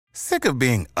Sick of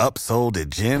being upsold at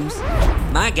gyms?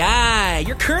 My guy,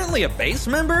 you're currently a base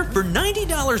member? For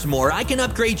 $90 more, I can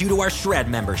upgrade you to our Shred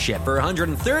membership. For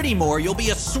 $130 more, you'll be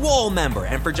a Swole member.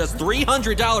 And for just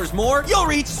 $300 more, you'll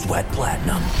reach Sweat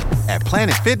Platinum. At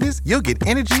Planet Fitness, you'll get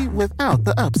energy without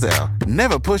the upsell.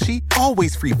 Never pushy,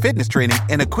 always free fitness training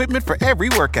and equipment for every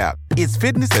workout. It's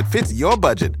fitness that fits your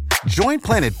budget. Join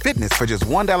Planet Fitness for just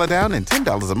 $1 down and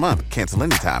 $10 a month. Cancel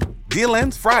anytime. Deal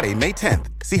ends Friday, May 10th.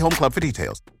 See Home Club for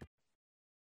details.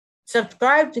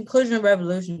 Subscribe to Inclusion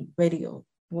Revolution Radio,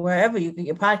 wherever you get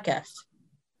your podcasts.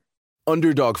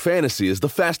 Underdog Fantasy is the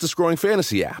fastest growing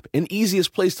fantasy app and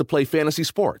easiest place to play fantasy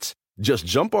sports. Just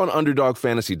jump on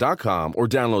UnderdogFantasy.com or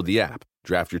download the app,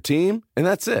 draft your team, and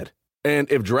that's it. And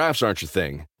if drafts aren't your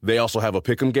thing, they also have a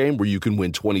pick'em game where you can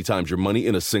win 20 times your money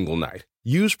in a single night.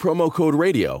 Use promo code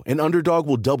RADIO, and Underdog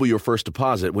will double your first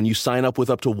deposit when you sign up with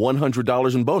up to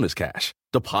 $100 in bonus cash.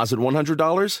 Deposit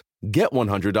 $100, get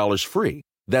 $100 free.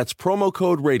 That's promo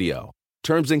code RADIO.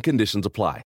 Terms and conditions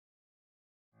apply.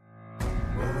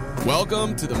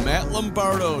 Welcome to the Matt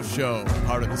Lombardo Show,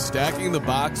 part of the Stacking the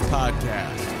Box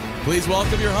podcast. Please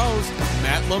welcome your host,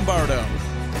 Matt Lombardo.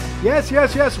 Yes.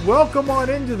 Welcome on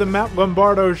into the Matt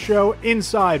Lombardo Show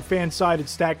inside Fansided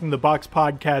Stacking the Box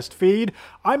podcast feed.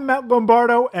 I'm Matt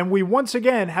Lombardo, and we once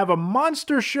again have a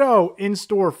monster show in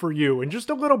store for you. In just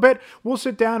a little bit, we'll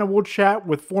sit down and we'll chat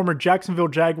with former Jacksonville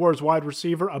Jaguars wide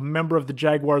receiver, a member of the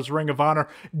Jaguars Ring of Honor,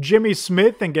 Jimmy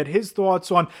Smith, and get his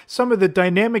thoughts on some of the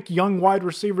dynamic young wide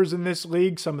receivers in this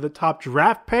league, some of the top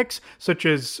draft picks, such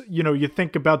as, you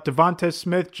think about Devonta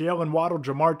Smith, Jalen Waddle,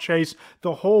 Jamar Chase,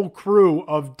 the whole crew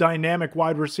of dynamic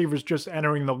wide receivers just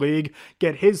entering the league.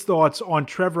 Get his thoughts on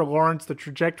Trevor Lawrence, the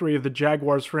trajectory of the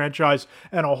Jaguars franchise,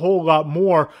 and a whole lot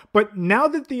more. But now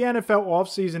that the NFL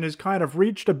offseason has kind of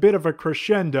reached a bit of a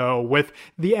crescendo, with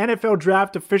the NFL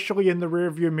draft officially in the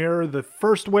rearview mirror, the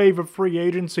first wave of free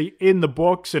agency in the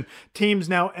books, and teams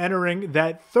now entering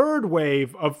that third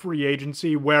wave of free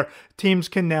agency where teams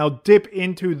can now dip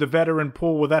into the veteran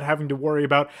pool without having to worry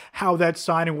about how that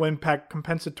signing will impact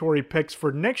compensatory picks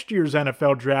for next year's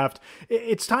NFL draft.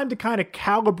 It's time to kind of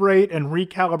calibrate and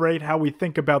recalibrate how we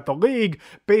think about the league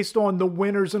based on the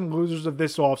winners and losers of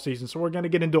this offseason. So we're going to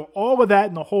get into all of that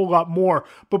and a whole lot more.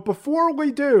 But before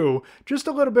we do, just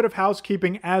a little bit of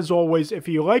housekeeping as always. If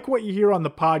you like what you hear on the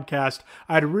podcast,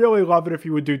 I'd really love it if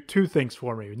you would do two things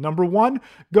for me. Number one,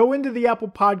 go into the Apple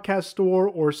Podcast Store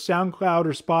or SoundCloud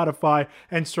or Spotify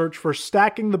and search for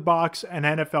Stacking the Box and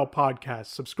NFL Podcasts.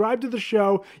 Subscribe to the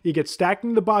show. You get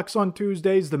Stacking the Box on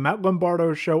Tuesdays, the Matt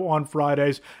Lombardo Show on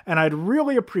Fridays, and I'd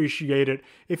really appreciate it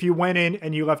if you went in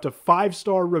and you left a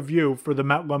 5-star review for the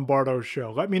Matt Lombardo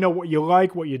Show. Let me know what you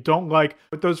like, what you don't like.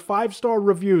 But those 5-star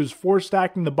reviews for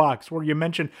Stacking the Box, where you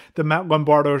mention the Matt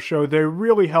Lombardo Show, they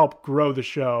really help grow the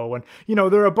show. And,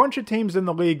 there are a bunch of teams in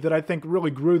the league that I think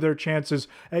really grew their chances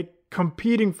at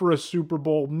competing for a Super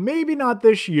Bowl. Maybe not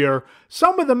this year,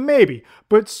 some of them maybe,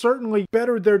 but certainly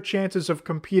bettered their chances of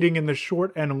competing in the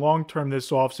short and long term this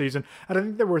offseason. And I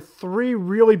think there were 3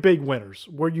 really big winners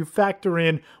where you factor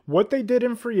in what they did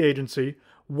in free agency,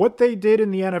 what they did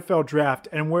in the NFL draft,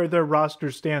 and where their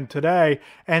rosters stand today.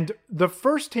 And the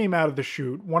first team out of the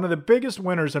chute, one of the biggest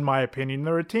winners in my opinion,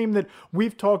 they're a team that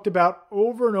we've talked about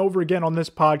over and over again on this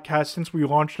podcast since we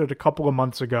launched it a couple of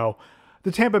months ago,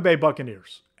 the Tampa Bay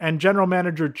Buccaneers. And general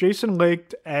manager Jason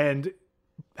Licht and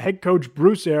head coach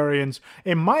Bruce Arians,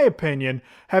 in my opinion,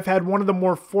 have had one of the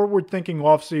more forward-thinking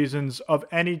off seasons of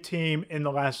any team in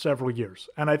the last several years.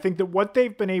 And I think that what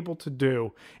they've been able to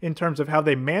do in terms of how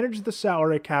they manage the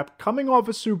salary cap coming off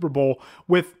a Super Bowl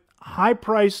with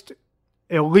high-priced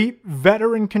elite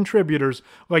veteran contributors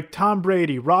like Tom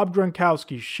Brady, Rob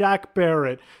Gronkowski, Shaq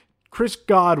Barrett, Chris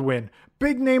Godwin,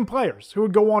 big-name players who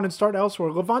would go on and start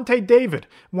elsewhere. Levante David,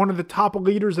 one of the top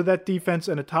leaders of that defense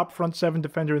and a top front 7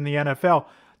 defender in the NFL.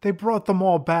 They brought them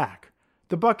all back.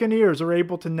 The Buccaneers are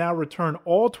able to now return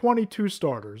all 22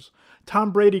 starters.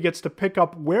 Tom Brady gets to pick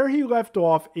up where he left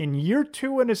off in year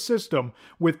 2 in his system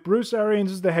with Bruce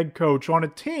Arians as the head coach on a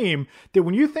team that,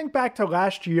 when you think back to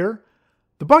last year,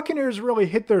 the Buccaneers really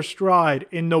hit their stride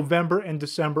in November and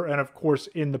December and, of course,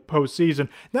 in the postseason.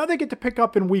 Now they get to pick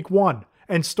up in week 1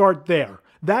 and start there.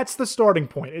 That's the starting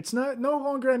point. It's no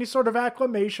longer any sort of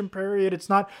acclimation period. It's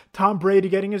not Tom Brady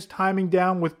getting his timing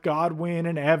down with Godwin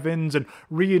and Evans and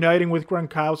reuniting with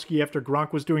Gronkowski after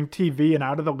Gronk was doing TV and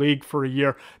out of the league for a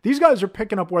year. These guys are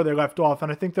picking up where they left off,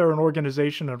 and I think they're an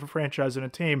organization and a franchise and a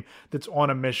team that's on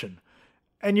a mission.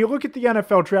 And you look at the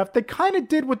NFL draft, they kind of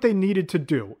did what they needed to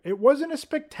do. It wasn't a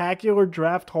spectacular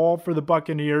draft haul for the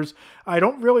Buccaneers. I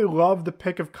don't really love the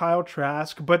pick of Kyle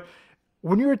Trask, but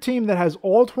when you're a team that has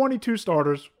all 22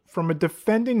 starters, from a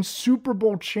defending Super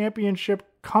Bowl championship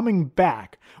coming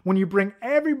back, when you bring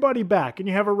everybody back and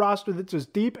you have a roster that's as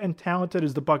deep and talented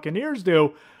as the Buccaneers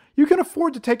do, you can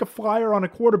afford to take a flyer on a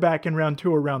quarterback in round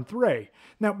 2 or round 3.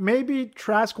 Now, maybe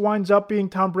Trask winds up being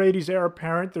Tom Brady's heir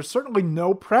apparent. There's certainly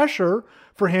no pressure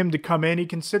for him to come in. He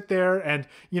can sit there and,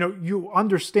 you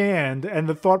understand, and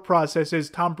the thought process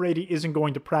is Tom Brady isn't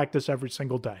going to practice every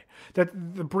single day.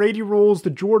 That the Brady rules,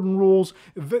 the Jordan rules,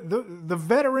 the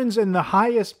veterans and the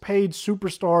highest paid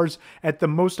superstars at the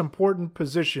most important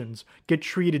positions get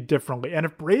treated differently. And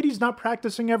if Brady's not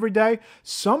practicing every day,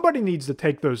 somebody needs to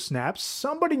take those snaps.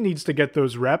 Somebody needs to get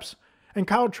those reps. And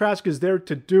Kyle Trask is there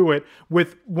to do it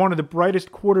with one of the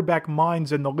brightest quarterback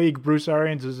minds in the league, Bruce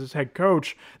Arians, as his head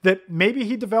coach, that maybe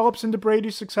he develops into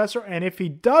Brady's successor. And if he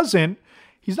doesn't,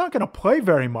 he's not going to play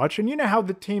very much. And you know how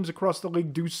the teams across the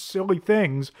league do silly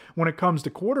things when it comes to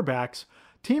quarterbacks.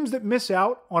 Teams that miss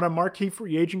out on a marquee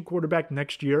free agent quarterback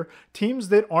next year, teams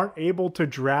that aren't able to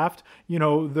draft,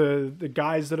 the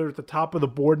guys that are at the top of the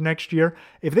board next year,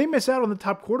 if they miss out on the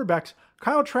top quarterbacks,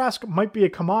 Kyle Trask might be a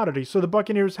commodity. So the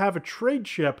Buccaneers have a trade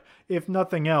chip, if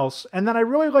nothing else. And then I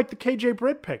really like the KJ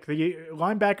Britt pick, the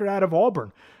linebacker out of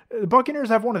Auburn. The Buccaneers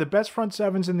have one of the best front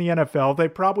sevens in the NFL. They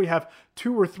probably have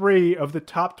 2 or 3 of the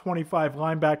top 25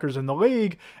 linebackers in the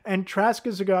league. And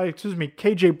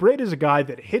KJ Britt is a guy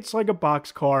that hits like a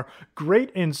boxcar,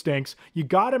 great instincts. You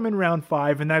got him in round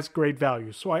 5, and that's great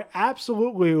value. So I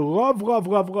absolutely love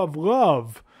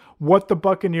what the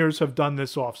Buccaneers have done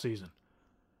this offseason.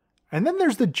 And then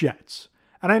there's the Jets.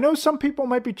 And I know some people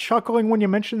might be chuckling when you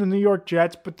mention the New York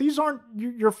Jets, but these aren't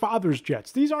your father's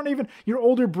Jets. These aren't even your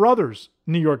older brother's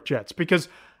New York Jets, because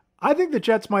I think the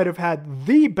Jets might have had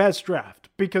the best draft,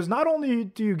 because not only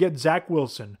do you get Zach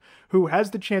Wilson, who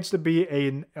has the chance to be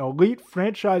an elite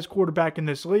franchise quarterback in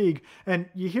this league, and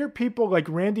you hear people like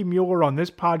Randy Mueller on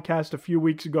this podcast a few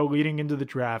weeks ago leading into the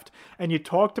draft, and you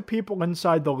talk to people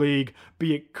inside the league,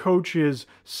 be it coaches,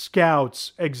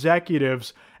 scouts,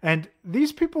 executives, and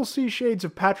these people see shades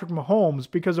of Patrick Mahomes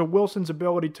because of Wilson's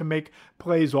ability to make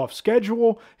plays off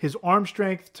schedule, his arm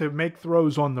strength to make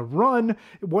throws on the run,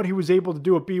 what he was able to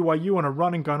do at BYU on a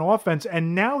run and gun offense,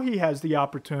 and now he has the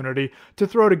opportunity to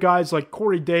throw to guys like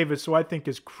Corey Davis, who I think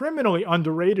is criminally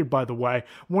underrated, by the way,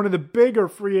 one of the bigger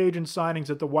free agent signings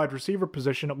at the wide receiver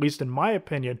position, at least in my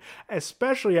opinion,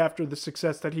 especially after the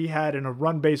success that he had in a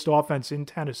run-based offense in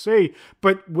Tennessee.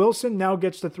 But Wilson now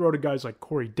gets to throw to guys like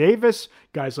Corey Davis,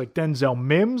 guys like Denzel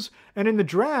Mims, and in the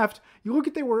draft, you look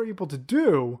at what they were able to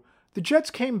do. The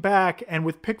Jets came back, and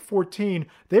with pick 14,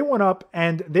 they went up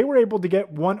and they were able to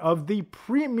get one of the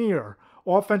premier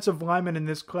offensive linemen in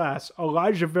this class,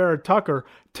 Elijah Vera Tucker,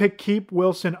 to keep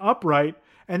Wilson upright.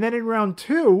 And then in round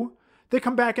 2, they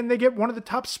come back and they get one of the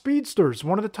top speedsters,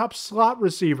 one of the top slot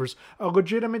receivers, a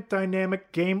legitimate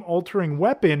dynamic game-altering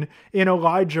weapon in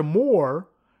Elijah Moore,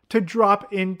 to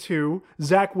drop into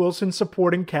Zach Wilson's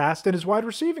supporting cast and his wide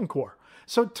receiving core.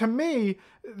 So to me,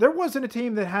 there wasn't a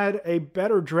team that had a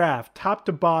better draft, top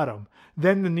to bottom,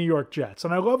 than the New York Jets.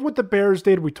 And I love what the Bears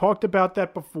did. We talked about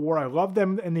that before. I love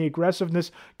them and the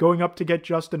aggressiveness going up to get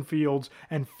Justin Fields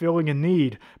and filling a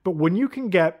need. But when you can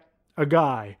get a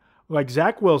guy like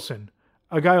Zach Wilson,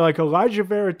 a guy like Elijah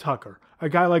Vera Tucker, a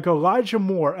guy like Elijah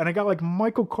Moore, and a guy like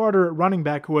Michael Carter at running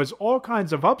back who has all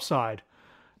kinds of upside,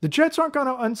 the Jets aren't going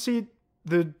to unseat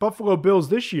the Buffalo Bills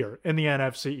this year in the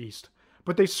NFC East,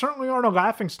 but they certainly aren't a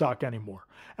laughingstock anymore.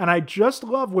 And I just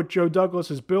love what Joe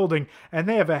Douglas is building, and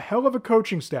they have a hell of a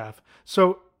coaching staff.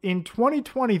 So in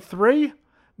 2023,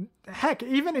 heck,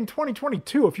 even in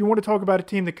 2022, if you want to talk about a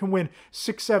team that can win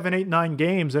 6, 7, 8, 9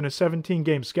 games in a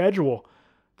 17-game schedule,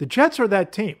 the Jets are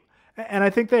that team. And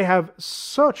I think they have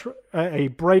such a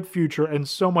bright future and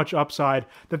so much upside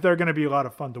that they're going to be a lot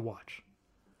of fun to watch.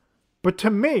 But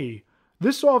to me,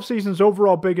 this offseason's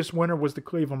overall biggest winner was the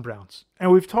Cleveland Browns.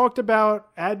 And we've talked about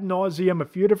ad nauseum a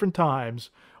few different times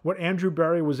what Andrew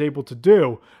Berry was able to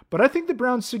do. But I think the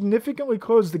Browns significantly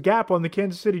closed the gap on the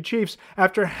Kansas City Chiefs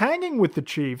after hanging with the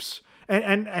Chiefs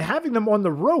and having them on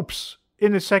the ropes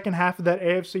in the second half of that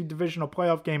AFC divisional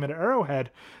playoff game at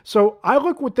Arrowhead. So I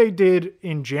look what they did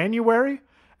in January,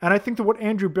 and I think that what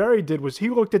Andrew Berry did was he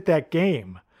looked at that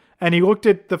game. And he looked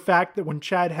at the fact that when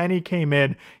Chad Henne came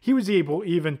in, he was able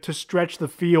even to stretch the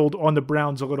field on the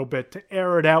Browns a little bit, to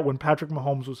air it out when Patrick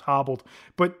Mahomes was hobbled.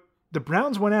 But the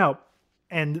Browns went out,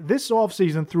 and this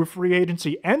offseason through free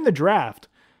agency and the draft,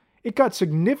 it got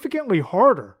significantly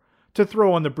harder to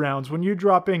throw on the Browns when you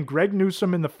drop in Greg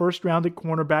Newsome in the first round at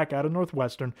cornerback out of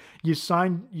Northwestern.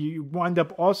 You wind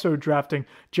up also drafting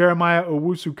Jeremiah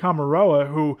Owusu-Kamaroa,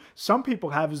 who some people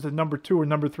have as the number 2 or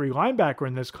number 3 linebacker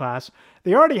in this class.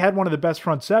 They already had one of the best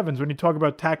front sevens. When you talk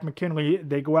about Tack McKinley,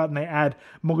 they go out and they add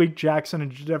Malik Jackson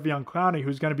and Jadeveon Clowney,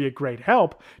 who's going to be a great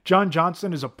help. John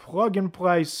Johnson is a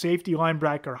plug-and-play safety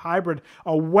linebacker hybrid,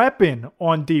 a weapon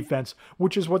on defense,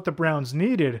 which is what the Browns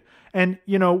needed. And,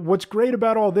 what's great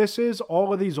about all this is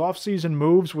all of these offseason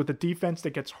moves with a defense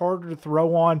that gets harder to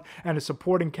throw on and a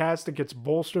supporting cast that gets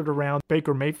bolstered around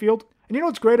Baker Mayfield. And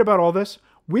what's great about all this?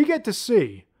 We get to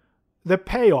see the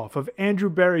payoff of Andrew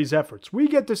Berry's efforts. We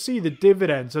get to see the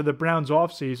dividends of the Browns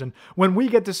offseason when we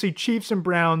get to see Chiefs and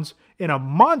Browns in a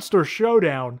monster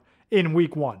showdown in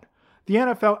Week 1. The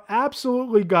NFL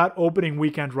absolutely got opening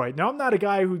weekend right. Now, I'm not a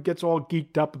guy who gets all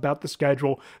geeked up about the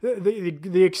schedule.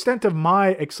 The extent of my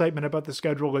excitement about the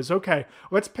schedule is, okay,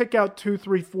 let's pick out 2,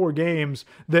 3, 4 games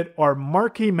that are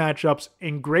marquee matchups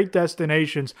in great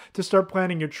destinations to start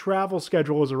planning your travel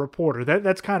schedule as a reporter.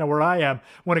 That's kind of where I am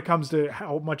when it comes to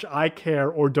how much I care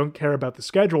or don't care about the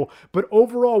schedule. But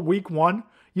overall, Week 1,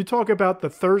 you talk about the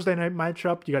Thursday night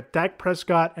matchup, you got Dak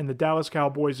Prescott and the Dallas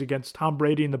Cowboys against Tom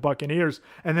Brady and the Buccaneers.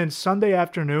 And then Sunday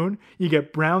afternoon, you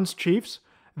get Browns-Chiefs.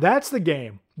 That's the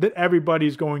game that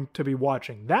everybody's going to be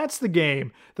watching. That's the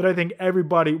game that I think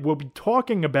everybody will be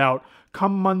talking about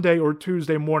come Monday or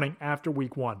Tuesday morning after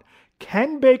Week 1.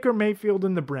 Can Baker Mayfield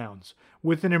and the Browns,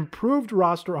 with an improved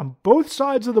roster on both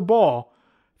sides of the ball,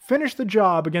 finish the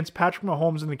job against Patrick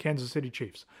Mahomes and the Kansas City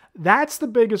Chiefs? That's the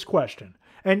biggest question.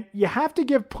 And you have to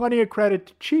give plenty of credit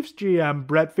to Chiefs GM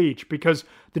Brett Veach because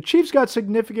the Chiefs got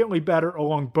significantly better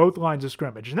along both lines of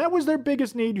scrimmage. And that was their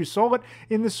biggest need. You saw it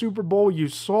in the Super Bowl. You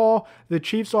saw the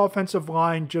Chiefs offensive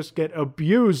line just get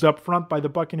abused up front by the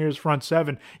Buccaneers front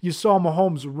seven. You saw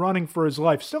Mahomes running for his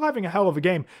life, still having a hell of a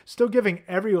game, still giving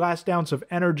every last ounce of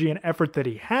energy and effort that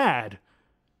he had.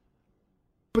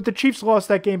 But the Chiefs lost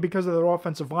that game because of their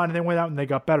offensive line, and they went out and they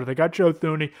got better. They got Joe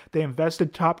Thuney. They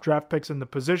invested top draft picks in the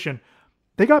position.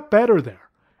 They got better there.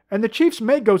 And the Chiefs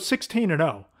may go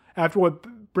 16-0 after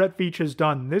what Brett Veach has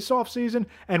done this offseason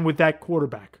and with that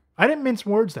quarterback. I didn't mince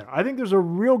words there. I think there's a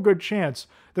real good chance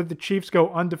that the Chiefs go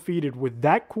undefeated with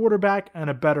that quarterback and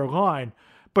a better line.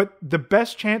 But the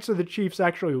best chance of the Chiefs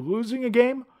actually losing a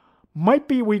game might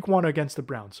be Week 1 against the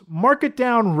Browns. Mark it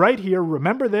down right here.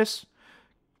 Remember this.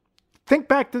 Think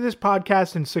back to this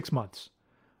podcast in 6 months.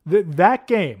 That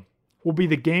game will be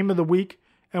the game of the week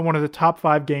and one of the top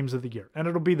 5 games of the year. And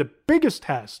it'll be the biggest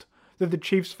test that the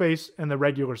Chiefs face in the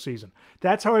regular season.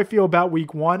 That's how I feel about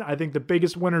Week 1. I think the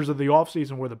biggest winners of the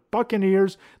offseason were the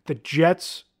Buccaneers, the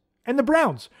Jets, and the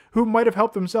Browns, who might have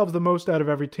helped themselves the most out of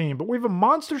every team. But we have a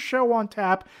monster show on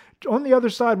tap. On the other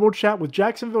side, we'll chat with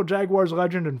Jacksonville Jaguars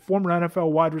legend and former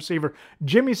NFL wide receiver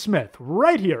Jimmy Smith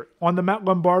right here on the Matt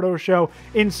Lombardo Show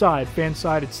inside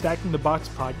Fansided Stacking the Box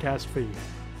podcast feed.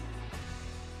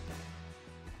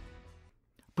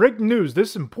 Breaking news,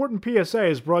 this important PSA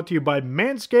is brought to you by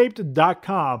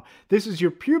Manscaped.com. This is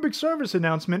your pubic service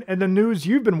announcement and the news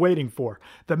you've been waiting for.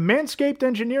 The Manscaped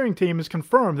engineering team has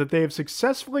confirmed that they have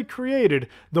successfully created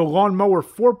the Lawnmower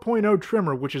 4.0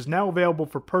 trimmer, which is now available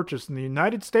for purchase in the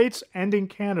United States and in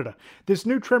Canada. This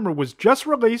new trimmer was just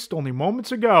released only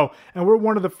moments ago, and we're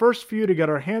one of the first few to get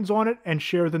our hands on it and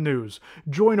share the news.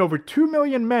 Join over 2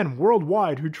 million men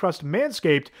worldwide who trust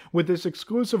Manscaped with this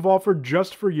exclusive offer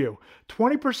just for you.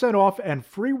 20% off and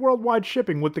free worldwide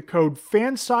shipping with the code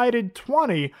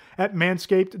FANSIDED20 at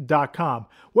manscaped.com.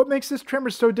 What makes this trimmer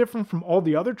so different from all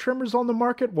the other trimmers on the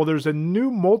market? Well, there's a new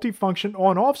multi-function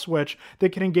on-off switch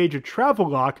that can engage a travel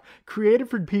lock created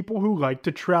for people who like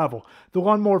to travel. The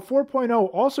Lawnmower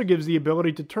 4.0 also gives the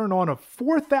ability to turn on a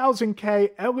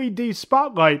 4000K LED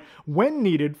spotlight when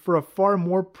needed for a far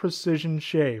more precision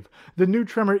shave. The new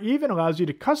trimmer even allows you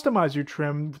to customize your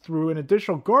trim through an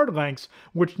additional guard lengths,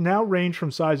 which now range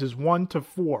from sizes 1 to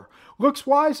 4.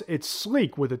 Looks-wise, it's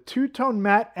sleek with a two-tone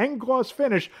matte and gloss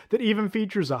finish that even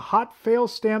features a hot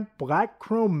fail-stamped black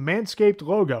chrome Manscaped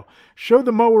logo. Show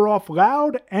the mower off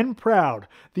loud and proud.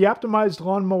 The optimized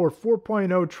Lawnmower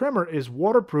 4.0 trimmer is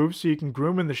waterproof so you can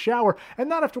groom in the shower and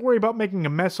not have to worry about making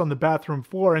a mess on the bathroom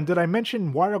floor. And did I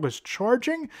mention wireless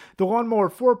charging? The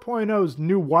Lawnmower 4.0's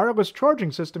new wireless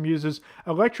charging system uses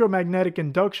electromagnetic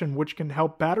induction, which can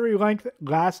help battery length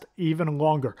last even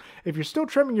longer. If you're still still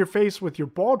trimming your face with your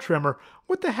ball trimmer,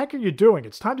 what the heck are you doing?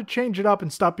 It's time to change it up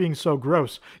and stop being so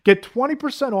gross. Get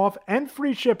 20% off and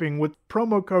free shipping with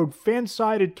promo code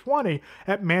FANSIDED20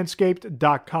 at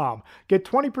manscaped.com. Get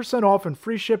 20% off and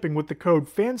free shipping with the code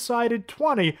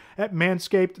FANSIDED20 at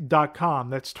manscaped.com.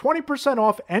 That's 20%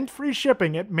 off and free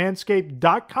shipping at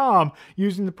manscaped.com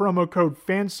using the promo code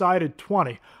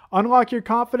FANSIDED20. Unlock your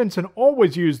confidence and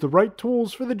always use the right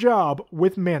tools for the job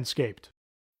with Manscaped.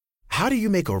 How do you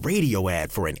make a radio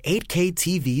ad for an 8K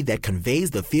TV that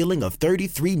conveys the feeling of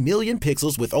 33 million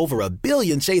pixels with over a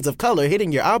billion shades of color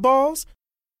hitting your eyeballs?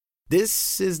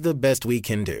 This is the best we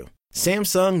can do.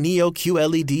 Samsung Neo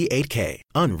QLED 8K,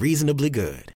 unreasonably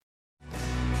good.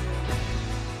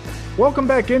 Welcome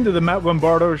back into the Matt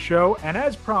Lombardo Show, and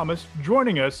as promised,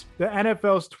 joining us, the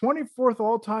NFL's 24th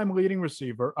all-time leading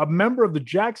receiver, a member of the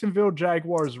Jacksonville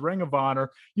Jaguars Ring of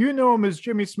Honor. You know him as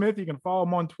Jimmy Smith. You can follow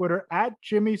him on Twitter at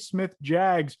Jimmy Smith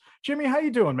Jags. Jimmy, how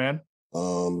you doing, man?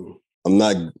 I'm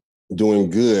not doing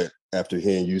good after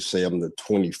hearing you say I'm the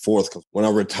 24th, because when I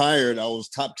retired, I was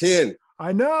top 10.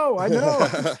 I know.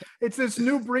 It's this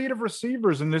new breed of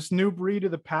receivers and this new breed of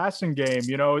the passing game.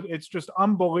 You know, it's just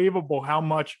unbelievable how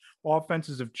much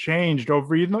offenses have changed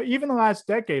over even the last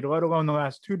decade, let alone the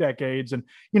last 2 decades. And,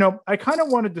 you know, I kind of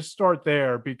wanted to start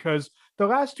there because the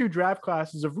last 2 draft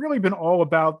classes have really been all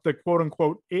about the quote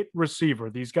unquote it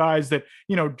receiver. These guys that,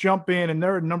 you know, jump in and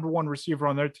they're a number 1 receiver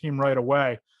on their team right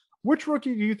away. Which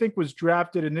rookie do you think was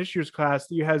drafted in this year's class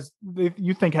that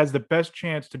you think has the best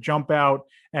chance to jump out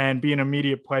and be an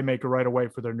immediate playmaker right away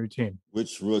for their new team?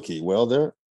 Which rookie? Well,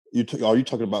 are you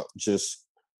talking about just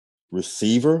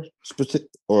receiver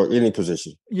or any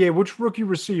position? Yeah, which rookie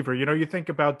receiver? You know, you think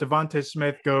about Devontae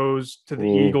Smith goes to the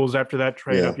Eagles after that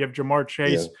trade up. You have Jamar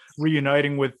Chase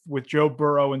reuniting with Joe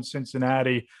Burrow in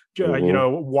Cincinnati. You know,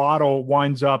 Waddle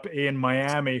winds up in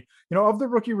Miami. You know, of the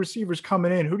rookie receivers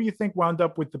coming in, who do you think wound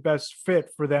up with the best fit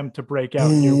for them to break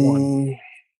out in year one?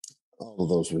 All of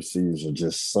those receivers are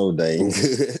just so dang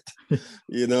good.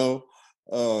 You know,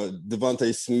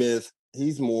 Devontae Smith,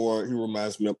 he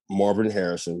reminds me of Marvin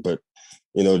Harrison, but,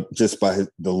 you know, just by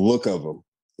the look of him,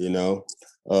 you know,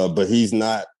 but he's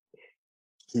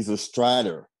a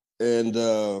strider, and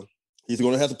he's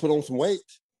going to have to put on some weight,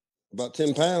 about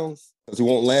 10 pounds, because he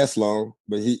won't last long,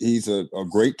 but he's a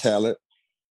great talent.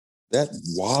 That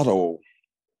Waddle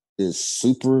is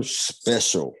super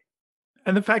special.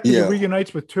 And the fact that he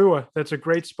reunites with Tua, that's a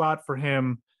great spot for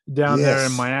him down there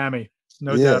in Miami.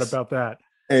 No doubt about that.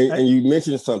 And you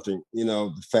mentioned something, you know,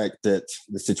 the fact that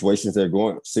the situations they're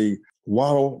going. See,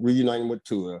 Waddle reuniting with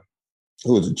Tua,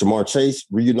 who is Jamar Chase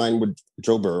reuniting with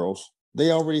Joe Burrow.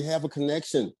 They already have a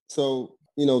connection. So,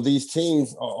 you know, these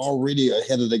teams are already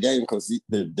ahead of the game because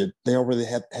they already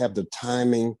have the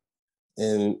timing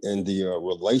and the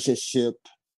relationship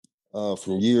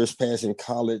from years past in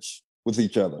college with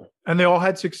each other. And they all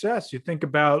had success. You think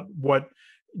about what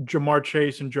Jamar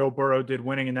Chase and Joe Burrow did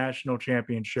winning a national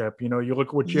championship. You know, you look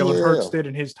at what Jalen Hurts did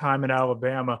in his time in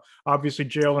Alabama. Obviously,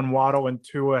 Jalen Waddle and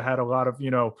Tua had a lot of,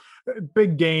 you know,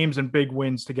 big games and big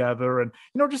wins together. And,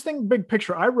 you know, just think big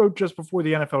picture. I wrote just before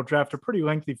the NFL draft a pretty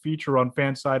lengthy feature on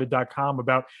fansided.com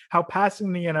about how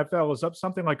passing the NFL is up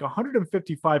something like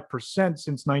 155%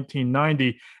 since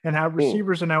 1990 and how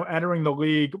receivers are now entering the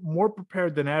league more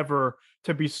prepared than ever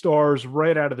to be stars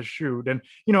right out of the chute. And,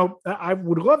 you know, I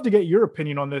would love to get your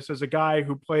opinion on this as a guy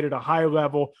who played at a high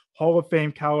level, Hall of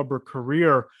Fame caliber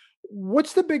career.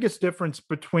 What's the biggest difference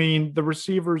between the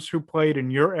receivers who played in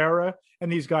your era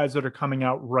and these guys that are coming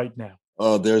out right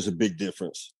now? There's a big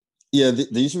difference. Yeah,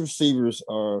 these receivers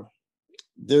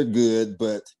they're good,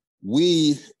 but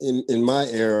we, in my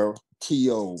era,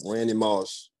 T.O., Randy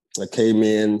Moss, I came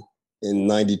in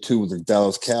 92 with the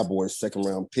Dallas Cowboys, 2nd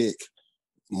round pick.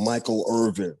 Michael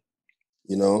Irvin,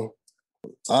 you know,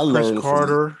 I learned Chris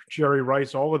Carter, Jerry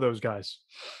Rice, all of those guys.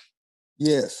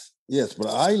 Yes, but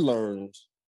I learned,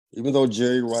 even though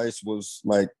Jerry Rice was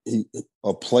like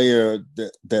a player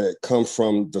that had come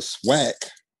from the SWAC.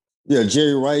 Yeah,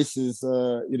 Jerry Rice is,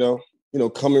 you know,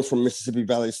 coming from Mississippi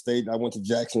Valley State. I went to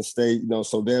Jackson State, you know,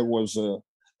 so there was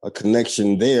a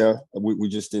connection there. We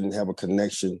just didn't have a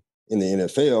connection in the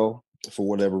NFL for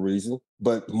whatever reason.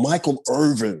 But Michael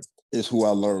Irvin is who I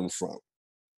learned from,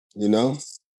 you know,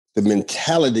 the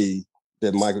mentality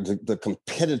that the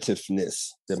competitiveness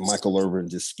that Michael Irvin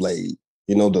displayed,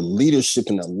 you know, the leadership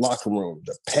in the locker room,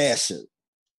 the passion,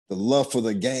 the love for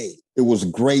the game. It was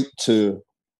great to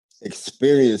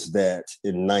experience that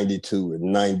in 92 and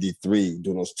 93,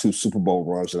 doing those 2 Super Bowl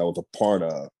runs that I was a part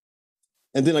of.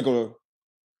 And then I go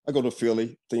to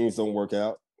Philly, things don't work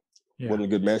out. Wasn't a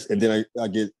good match. And then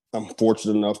I'm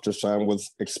fortunate enough to sign with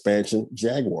expansion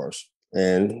Jaguars.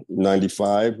 And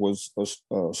 95 was a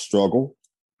struggle.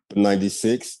 But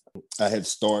 96, I had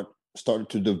started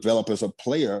to develop as a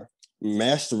player,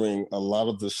 mastering a lot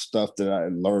of the stuff that I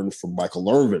had learned from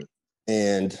Michael Irvin.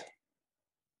 And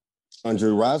Andre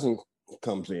Rison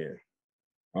comes in,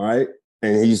 all right?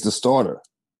 And he's the starter.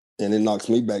 And it knocks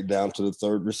me back down to the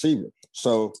third receiver.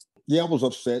 So, yeah, I was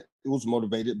upset. It was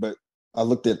motivated, but I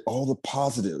looked at all the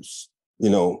positives.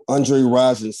 Andre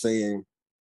Rison saying,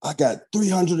 I got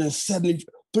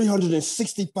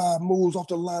 365 moves off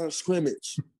the line of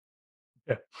scrimmage.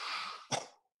 Yeah.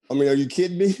 I mean, are you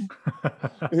kidding me?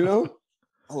 I'm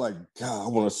like, God, I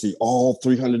want to see all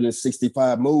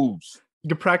 365 moves. You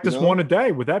could practice one a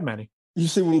day with that many. You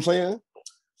see what I'm saying?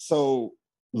 So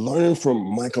learning from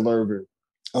Michael Irvin,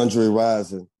 Andre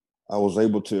Rison, I was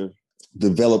able to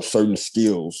develop certain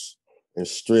skills and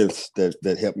strengths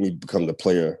that helped me become the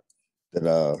player that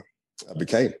I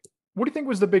became. What do you think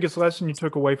was the biggest lesson you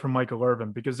took away from Michael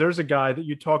Irvin? Because there's a guy that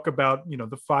you talk about,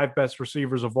 the 5 best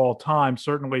receivers of all time,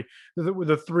 certainly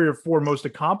the 3 or 4 most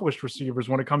accomplished receivers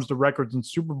when it comes to records and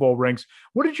Super Bowl rings.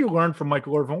 What did you learn from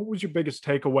Michael Irvin? What was your biggest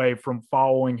takeaway from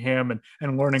following him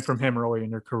and learning from him early in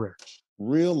your career?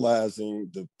 Realizing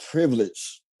the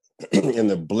privilege and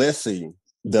the blessing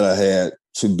that I had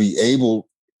to be able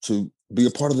to be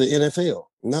a part of the NFL,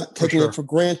 not taking it for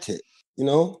granted,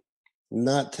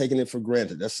 not taking it for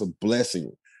granted. That's a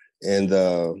blessing. And,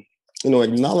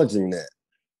 acknowledging that.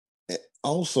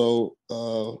 Also,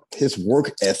 his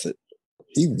work ethic.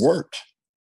 He worked.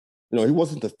 He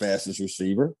wasn't the fastest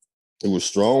receiver. He was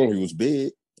strong. He was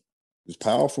big. He was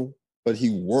powerful. But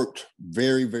he worked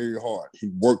very, very hard.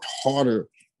 He worked harder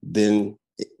than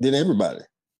everybody.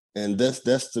 And that's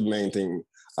the main thing.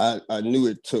 I knew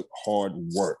it took hard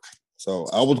work. So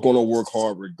I was going to work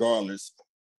hard regardless.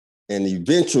 And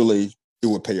eventually, it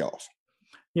would pay off.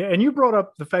 Yeah, and you brought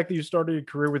up the fact that you started your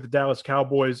career with the Dallas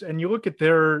Cowboys, and you look at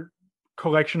their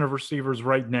collection of receivers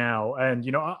right now, and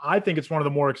I think it's one of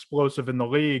the more explosive in the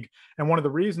league. And one of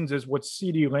the reasons is what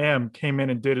CeeDee Lamb came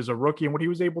in and did as a rookie, and what he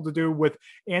was able to do with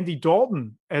Andy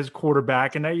Dalton as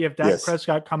quarterback. And now you have Dak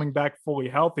Prescott coming back fully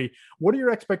healthy. What are your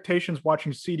expectations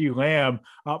watching CeeDee Lamb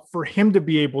for him to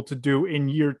be able to do in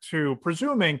year 2,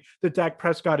 presuming that Dak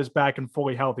Prescott is back and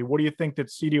fully healthy? What do you think that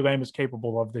CeeDee Lamb is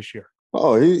capable of this year?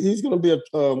 Oh, he's going to be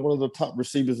one of the top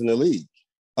receivers in the league.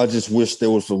 I just wish there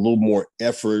was a little more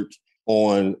effort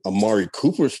on Amari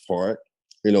Cooper's part.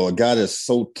 A guy that's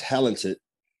so talented,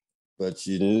 but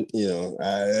the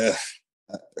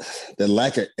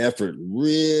lack of effort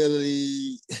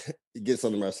really it gets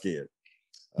under my skin.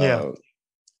 Yeah.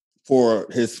 For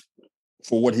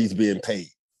what he's being paid.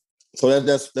 So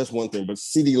that's one thing. But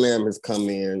CeeDee Lamb has come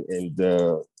in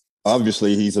and.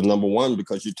 Obviously, he's a number one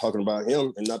because you're talking about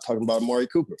him and not talking about Amari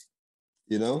Cooper,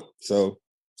 So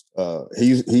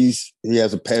he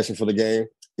has a passion for the game.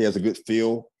 He has a good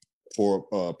feel for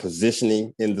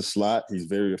positioning in the slot. He's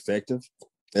very effective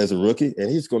as a rookie, and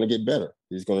he's going to get better.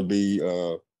 He's going to be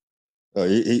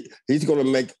he's going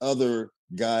to make other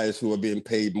guys who are being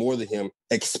paid more than him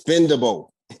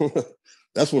expendable.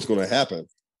 That's what's going to happen.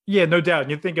 Yeah, no doubt.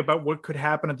 And you think about what could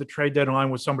happen at the trade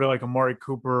deadline with somebody like Amari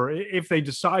Cooper. If they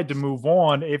decide to move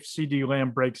on, if CeeDee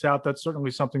Lamb breaks out, that's certainly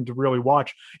something to really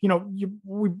watch.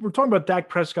 We're talking about Dak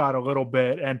Prescott a little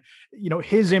bit and,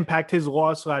 his impact, his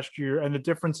loss last year and the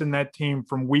difference in that team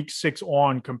from week 6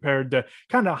 on compared to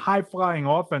kind of high-flying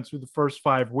offense through the first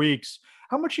 5 weeks.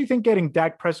 How much do you think getting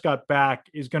Dak Prescott back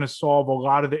is going to solve a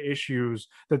lot of the issues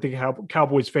that the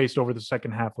Cowboys faced over the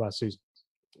second half last season?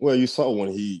 Well, you saw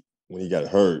when he got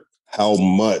hurt, how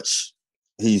much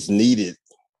he's needed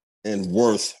and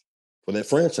worth for that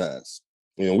franchise.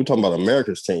 We're talking about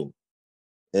America's team.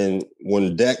 And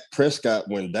when Dak Prescott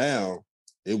went down,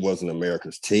 it wasn't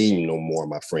America's team no more,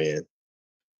 my friend.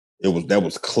 That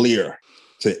was clear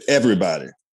to everybody.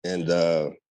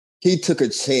 And he took a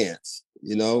chance,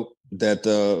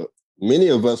 that many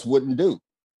of us wouldn't do,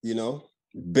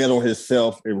 bet on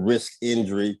himself and risk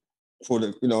injury for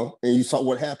and you saw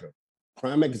what happened.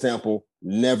 Prime example,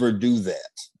 never do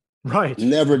that. Right.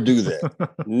 Never do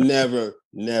that. Never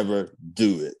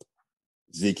do it.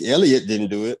 Zeke Elliott didn't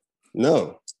do it.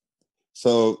 No.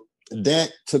 So Dak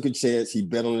took a chance. He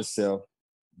bet on himself.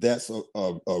 That's a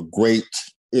great,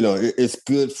 it's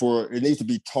good it needs to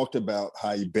be talked about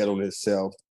how he bet on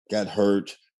himself, got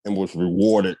hurt, and was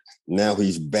rewarded. Now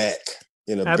he's back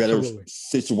in a better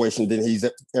situation than he's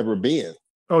ever been.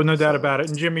 Oh, no doubt about it.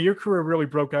 And Jimmy, your career really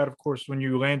broke out, of course, when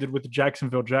you landed with the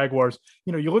Jacksonville Jaguars.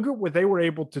 You look at what they were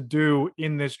able to do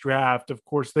in this draft. Of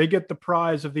course, they get the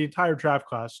prize of the entire draft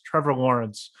class, Trevor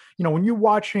Lawrence. When you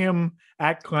watch him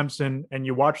at Clemson and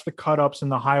you watch the cut-ups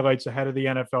and the highlights ahead of the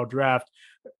NFL draft,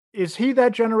 Is he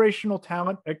that generational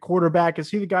talent at quarterback? Is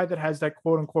he the guy that has that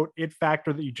quote unquote it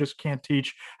factor that you just can't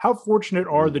teach? How fortunate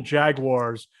are the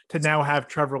Jaguars to now have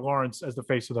Trevor Lawrence as the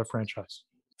face of their franchise?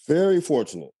 Very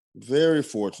fortunate. Very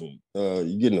fortunate.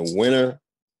 You're getting a winner.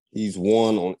 He's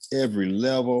won on every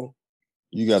level.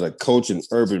 You got a coach in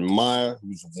Urban Meyer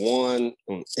who's won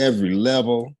on every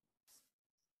level.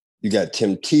 You got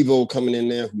Tim Tebow coming in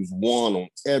there who's won on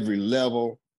every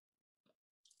level.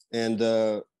 And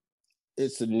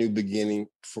it's a new beginning.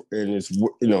 And it's,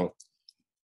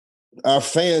 our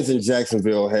fans in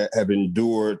Jacksonville have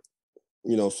endured,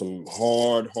 some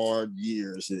hard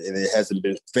years, and it hasn't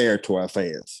been fair to our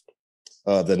fans.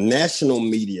 The national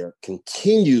media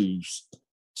continues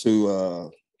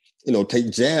to,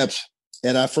 take jabs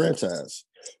at our franchise.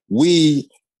 We,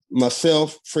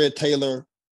 myself, Fred Taylor,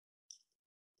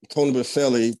 Tony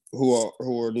Baselli, who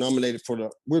are nominated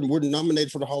we're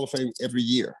nominated for the Hall of Fame every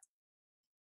year.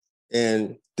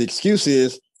 And the excuse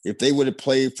is, if they would have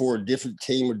played for a different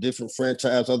team or different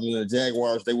franchise other than the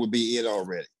Jaguars, they would be in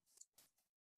already.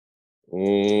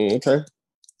 Okay.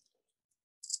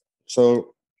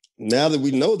 So now that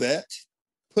we know that,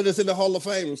 put us in the Hall of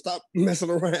Fame and stop messing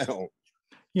around.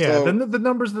 Yeah, then the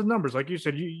numbers are the numbers. Like you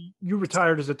said, you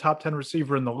retired as a top 10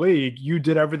 receiver in the league. You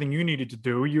did everything you needed to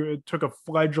do. You took a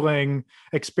fledgling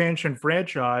expansion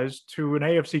franchise to an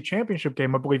AFC championship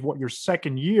game, I believe, your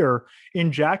second year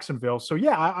in Jacksonville. So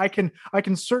yeah, I can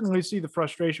certainly see the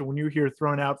frustration when you hear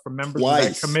thrown out from members of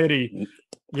that committee.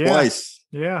 Yeah. Twice.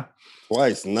 Yeah.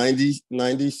 Twice, 90,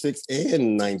 96,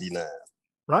 and 99.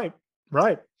 Right.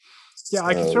 Yeah,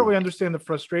 I can certainly understand the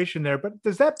frustration there, but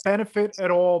does that benefit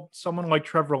at all someone like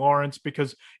Trevor Lawrence?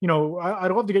 Because,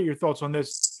 I'd love to get your thoughts on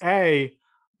this. A,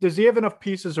 does he have enough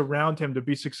pieces around him to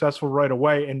be successful right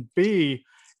away? And B,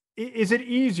 is it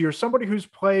easier, somebody who's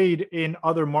played in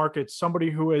other markets, somebody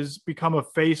who has become a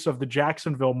face of the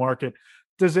Jacksonville market,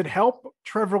 does it help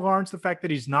Trevor Lawrence, the fact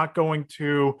that he's not going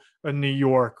to a New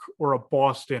York or a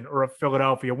Boston or a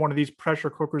Philadelphia, one of these pressure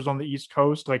cookers on the East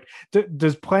Coast? Like,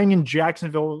 does playing in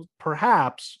Jacksonville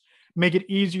perhaps make it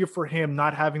easier for him,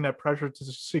 not having that pressure to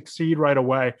succeed right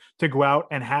away, to go out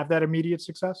and have that immediate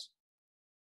success?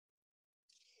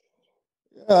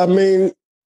 I mean,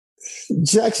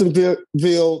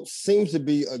 Jacksonville seems to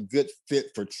be a good fit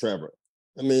for Trevor.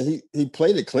 I mean, he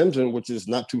played at Clemson, which is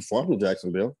not too far from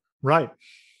Jacksonville. Right.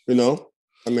 I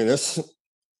mean,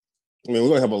 we're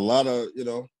going to have a lot of,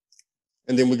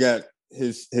 and then we got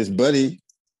his buddy,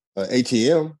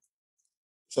 ATM.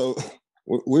 So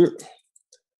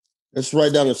it's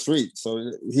right down the street.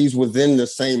 So he's within the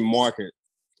same market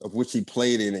of which he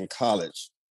played in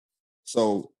college.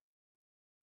 So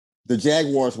the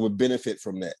Jaguars would benefit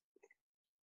from that.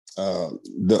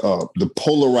 The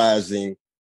polarizing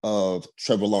of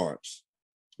Trevor Lawrence,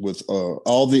 with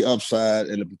all the upside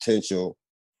and the potential.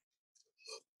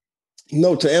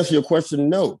 No, to answer your question,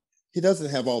 no. He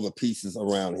doesn't have all the pieces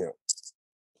around him.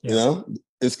 Yeah.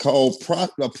 It's called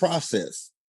a process,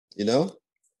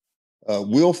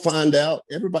 We'll find out,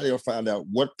 everybody will find out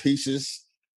what pieces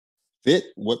fit,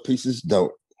 what pieces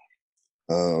don't.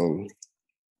 And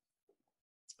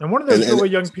one of those really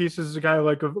young pieces is a guy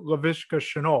like Laviska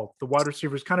Shenault, the wide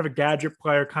receiver, is kind of a gadget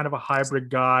player, kind of a hybrid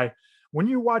guy. When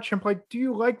you watch him play, do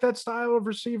you like that style of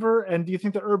receiver? And do you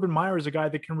think that Urban Meyer is a guy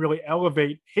that can really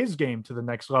elevate his game to the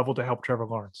next level to help Trevor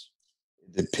Lawrence?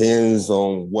 Depends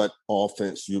on what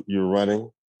offense you're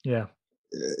running. Yeah.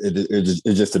 It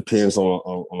just depends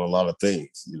on a lot of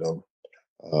things,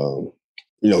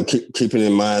 keeping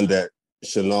in mind that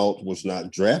Shenault was not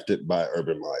drafted by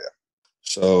Urban Meyer.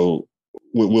 So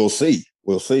we'll see.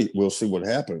 We'll see what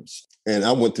happens. And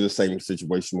I went through the same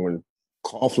situation when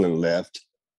Coughlin left.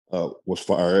 Was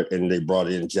fired, and they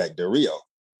brought in Jack Del Rio.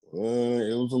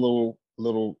 It was a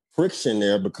little friction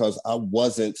there because I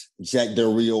wasn't Jack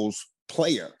Del Rio's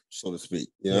player, so to speak.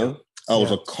 I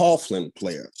was a Coughlin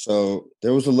player, so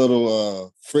there was a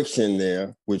little friction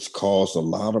there, which caused a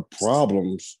lot of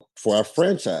problems for our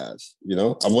franchise.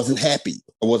 I wasn't happy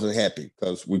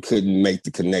because we couldn't make the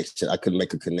connection. I couldn't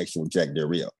make a connection with Jack Del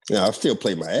Rio. I still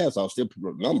played my ass off, still put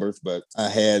up numbers, but I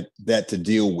had that to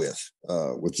deal with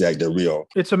Jack Del Rio.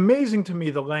 It's amazing to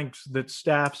me the lengths that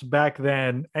staffs back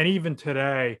then and even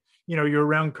today, you're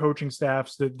around coaching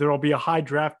staffs that there'll be a high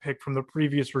draft pick from the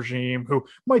previous regime who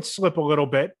might slip a little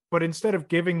bit, but instead of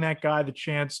giving that guy the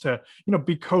chance to,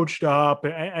 be coached up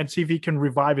and see if he can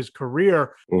revive his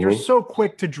career, you're so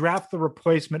quick to draft the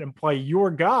replacement and play your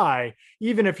guy,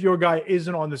 even if your guy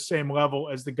isn't on the same level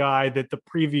as the guy that the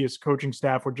previous coaching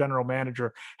staff or general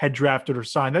manager had drafted or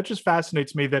signed. That just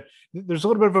fascinates me, that there's a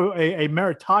little bit of a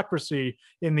meritocracy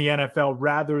in the NFL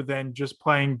rather than just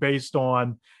playing based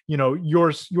on,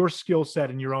 your skill set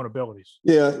and your own abilities.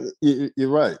 Yeah, you're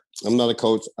right. I'm not a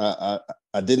coach. I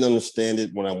didn't understand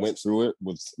it when I went through it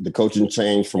with the coaching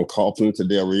change from Coughlin to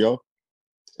Del Rio.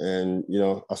 And,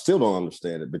 I still don't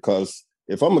understand it, because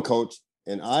if I'm a coach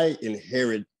and I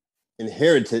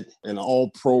inherited an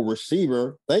all-pro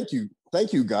receiver, thank you,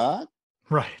 God.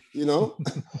 Right. Now,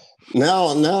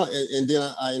 and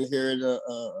then I inherited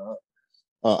an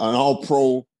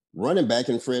all-pro running back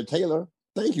in Fred Taylor.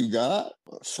 Thank you, God.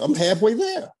 I'm halfway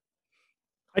there.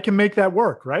 I can make that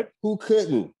work, right? Who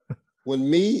couldn't? When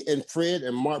me and Fred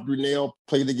and Mark Brunell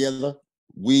played together,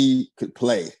 we could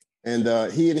play. And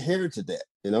he inherited that,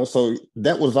 so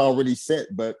that was already set.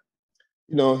 But,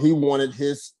 he wanted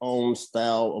his own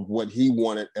style of what he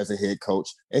wanted as a head coach.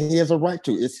 And he has a right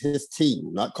to. It's his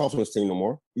team, not Coughlin's team no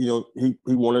more. He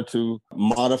wanted to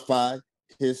modify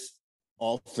his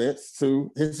offense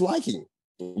to his liking,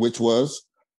 which was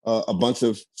a bunch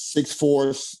of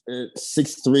 6'4",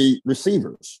 6'3"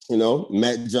 receivers.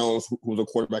 Matt Jones, who was a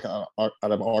quarterback out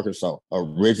of Arkansas,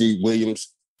 Reggie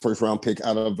Williams, first round pick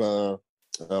out of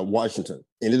Washington,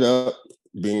 ended up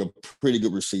being a pretty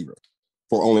good receiver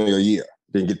for only a year.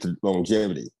 Didn't get the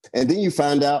longevity, and then you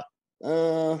find out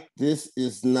this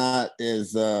is not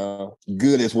as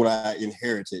good as what I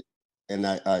inherited, and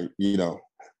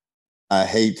I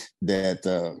hate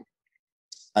that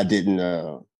I didn't.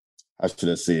 I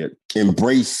shouldn't say it.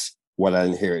 Embrace what I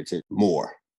inherited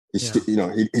more. He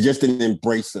just didn't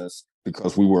embrace us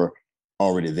because we were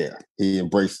already there. He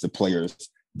embraced the players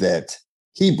that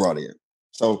he brought in.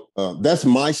 So that's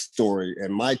my story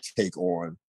and my take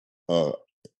on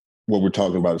what we're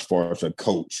talking about as far as a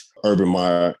coach, Urban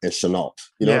Meyer and Shenault.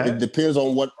 It depends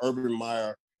on what Urban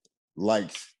Meyer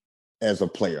likes as a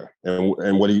player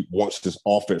and what he wants his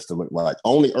offense to look like.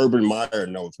 Only Urban Meyer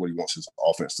knows what he wants his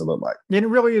offense to look like. And it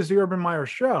really is the Urban Meyer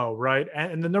show, right?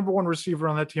 And the number one receiver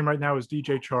on that team right now is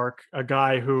DJ Chark, a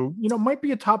guy who, might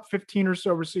be a top 15 or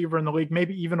so receiver in the league,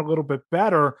 maybe even a little bit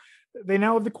better. They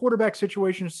now have the quarterback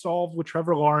situation solved with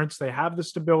Trevor Lawrence. They have the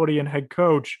stability in head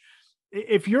coach.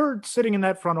 If you're sitting in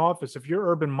that front office, if you're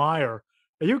Urban Meyer,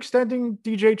 are you extending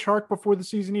DJ Chark before the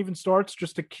season even starts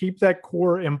just to keep that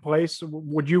core in place?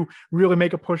 Would you really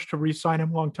make a push to re-sign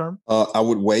him long-term? I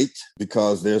would wait,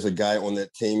 because there's a guy on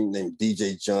that team named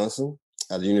DJ Johnson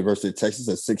out of the University of Texas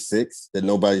at 6'6" that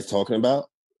nobody's talking about.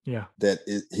 Yeah.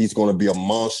 He's going to be a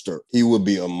monster. He will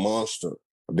be a monster.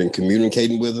 I've been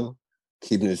communicating with him,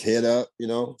 keeping his head up,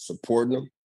 supporting him.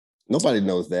 Nobody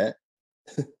knows that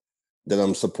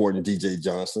I'm supporting DJ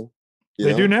Johnson.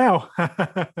 They do now.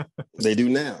 They do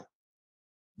now.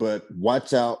 But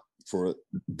watch out for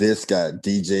this guy,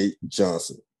 DJ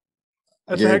Johnson.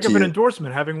 That's a heck of an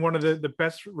endorsement, having one of the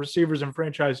best receivers in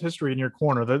franchise history in your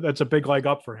corner. That's a big leg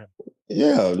up for him.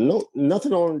 Yeah,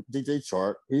 nothing on DJ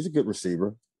Chark. He's a good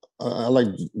receiver.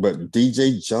 But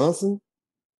DJ Johnson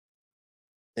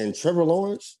and Trevor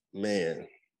Lawrence, man,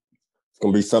 it's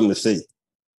going to be something to see.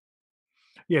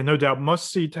 Yeah, no doubt.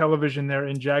 Must-see television there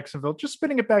in Jacksonville. Just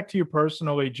spinning it back to you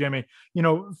personally, Jimmy,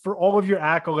 for all of your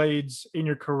accolades in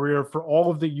your career, for all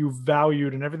of that you've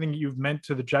valued and everything you've meant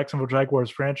to the Jacksonville Jaguars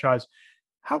franchise,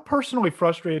 how personally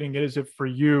frustrating is it for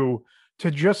you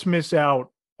to just miss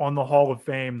out on the Hall of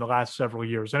Fame the last several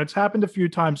years? And it's happened a few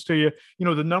times to you.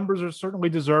 The numbers are certainly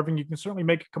deserving. You can certainly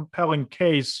make a compelling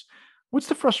case. What's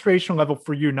the frustration level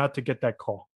for you not to get that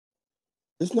call?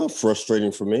 It's not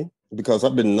frustrating for me, because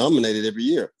I've been nominated every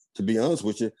year. To be honest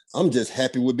with you, I'm just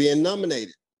happy with being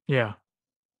nominated. Yeah.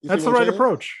 That's the right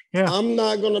approach. Yeah. I'm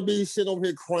not going to be sitting over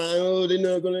here crying, oh, they're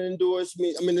not going to endorse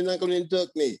me. They're not going to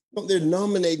induct me. No, they're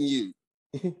nominating you.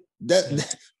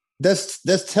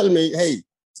 That's telling me, hey,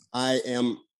 I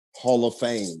am Hall of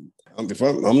Fame. If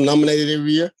I'm nominated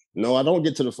every year, no, I don't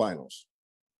get to the finals.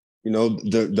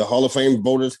 The Hall of Fame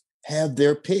voters have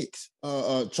their picks.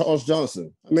 Charles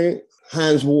Johnson,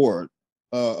 Hines Ward,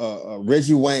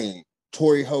 Reggie Wayne,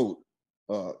 Torrey Holt,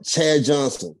 Chad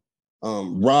Johnson,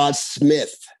 Rod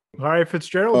Smith. Larry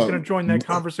Fitzgerald's going to join that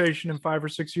conversation in 5 or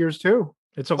 6 years too.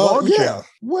 It's a log jam. Yeah.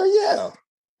 Well, yeah.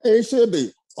 And it should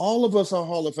be. All of us are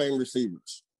Hall of Fame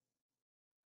receivers.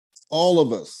 All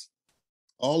of us.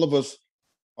 All of us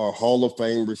are Hall of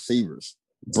Fame receivers.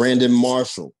 Brandon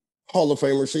Marshall, Hall of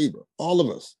Fame receiver. All of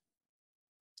us.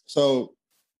 So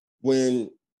when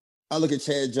I look at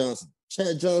Chad Johnson,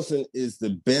 Chad Johnson is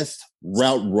the best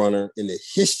route runner in the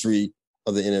history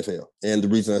of the NFL. And the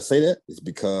reason I say that is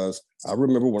because I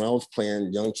remember when I was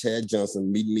playing, young Chad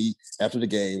Johnson meeting me after the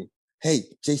game. Hey,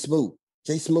 Jay Smooth,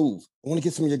 I want to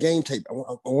get some of your game tape. I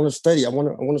want to study. I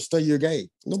want to study your game.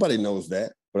 Nobody knows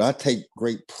that, but I take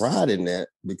great pride in that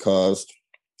because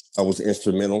I was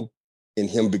instrumental in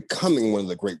him becoming one of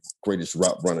the greatest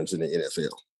route runners in the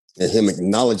NFL, and him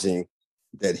acknowledging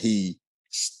that he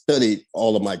studied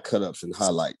all of my cut-ups and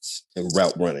highlights and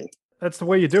route running. That's the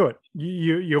way you do it.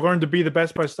 You learn to be the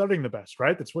best by studying the best,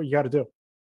 right? That's what you got to do.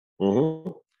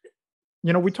 Mm-hmm.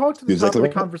 You know, we talked at the top of the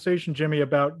conversation, Jimmy,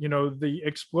 about, you know, the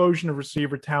explosion of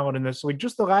receiver talent in this league,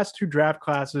 just the last two draft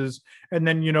classes. And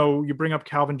then, you know, you bring up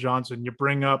Calvin Johnson, you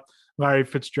bring up Larry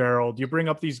Fitzgerald, you bring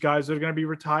up these guys that are going to be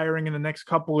retiring in the next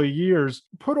couple of years.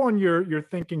 Put on your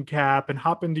thinking cap and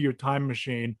hop into your time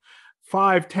machine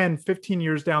 5, 10, 15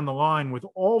 years down the line with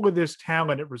all of this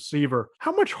talent at receiver.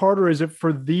 How much harder is it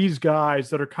for these guys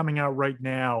that are coming out right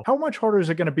now? How much harder is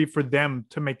it going to be for them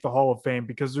to make the Hall of Fame?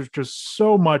 Because there's just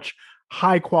so much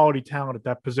high quality talent at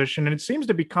that position. And it seems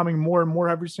to be coming more and more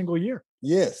every single year.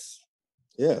 Yes.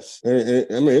 And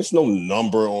I mean, there's no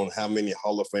number on how many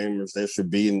Hall of Famers there should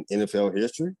be in NFL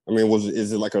history. I mean,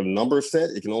 is it like a number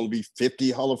set? It can only be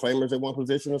 50 Hall of Famers at one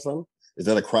position or something? Is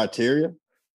that a criteria?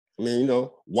 I mean, you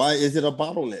know, why is it a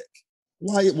bottleneck?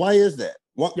 Why is that?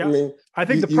 I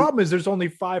think the problem is there's only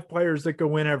 5 players that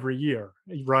go in every year,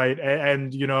 right?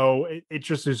 And you know, it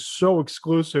just is so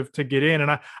exclusive to get in.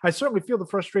 And I certainly feel the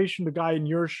frustration, the guy in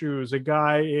your shoes, a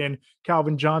guy in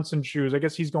Calvin Johnson's shoes. I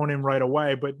guess he's going in right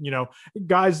away, but you know,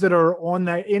 guys that are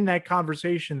in that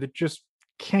conversation that just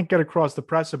can't get across the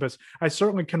precipice. I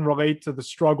certainly can relate to the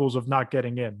struggles of not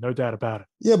getting in, no doubt about it.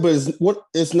 Yeah, but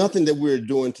it's nothing that we're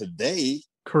doing today.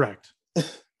 Correct.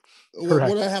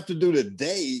 What I have to do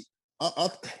today, I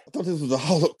thought this was a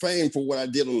Hall of Fame for what I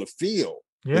did on the field.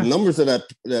 Yeah. The numbers that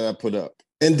I put up.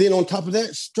 And then on top of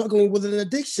that, struggling with an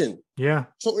addiction. Yeah.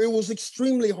 So it was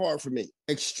extremely hard for me.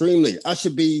 Extremely. I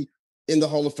should be in the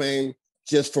Hall of Fame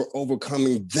just for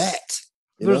overcoming that.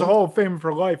 There's a Hall of Fame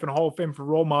for life and a Hall of Fame for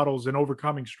role models and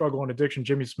overcoming struggle and addiction.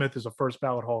 Jimmy Smith is a first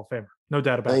ballot Hall of Famer. No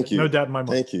doubt about it. No doubt in my mind.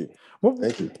 Thank you.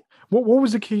 Thank you. What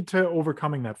was the key to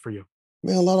overcoming that for you?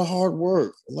 Man, a lot of hard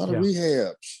work, a lot of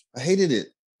rehabs. I hated it,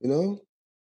 you know?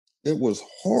 It was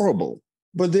horrible.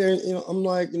 But then, you know, I'm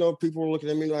like, you know, people were looking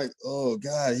at me like, oh,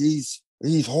 God, he's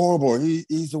horrible.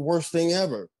 He's the worst thing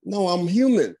ever. No, I'm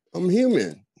human.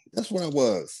 That's what I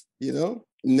was, you know?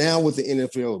 Now with the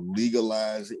NFL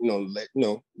legalized,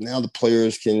 now the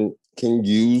players can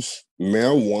use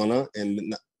marijuana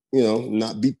and, you know,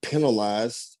 not be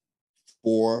penalized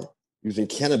for using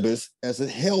cannabis as a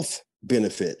health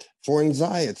benefit for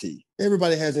anxiety.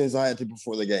 Everybody has anxiety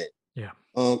before the game. Yeah.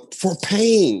 For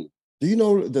pain. Do you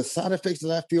know the side effects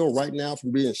that I feel right now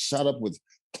from being shot up with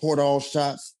Toradol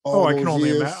shots? I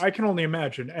can only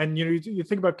imagine. And you know, you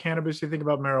think about cannabis, you think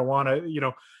about marijuana. You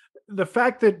know, the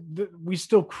fact that we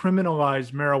still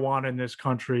criminalize marijuana in this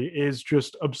country is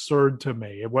just absurd to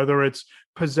me. Whether it's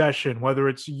possession, whether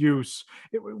it's use,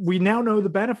 we now know the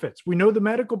benefits. We know the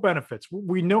medical benefits.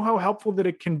 We know how helpful that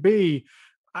it can be.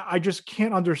 I just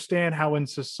can't understand how in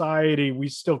society we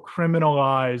still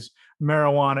criminalize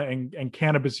marijuana and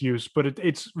cannabis use, but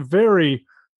it's very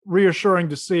reassuring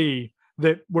to see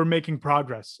that we're making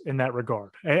progress in that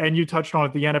regard. And you touched on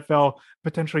it, the NFL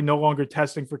potentially no longer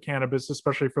testing for cannabis,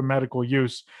 especially for medical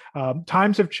use.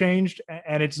 Times have changed,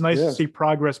 and it's nice to see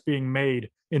progress being made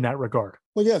in that regard.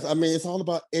 Well, yes. I mean, it's all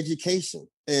about education,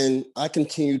 and I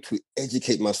continue to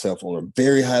educate myself on a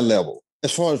very high level.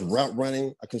 As far as route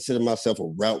running, I consider myself a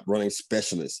route running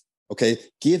specialist. Okay.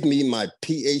 Give me my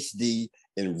PhD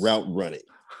in route running.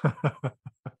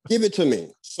 Give it to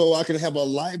me so I can have a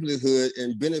livelihood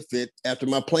and benefit after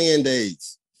my playing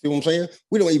days. See what I'm saying?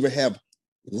 We don't even have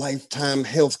lifetime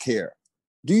health care.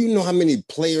 Do you know how many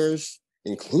players,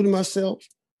 including myself,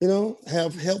 you know,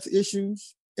 have health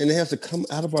issues and they have to come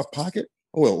out of our pocket?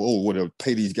 Well,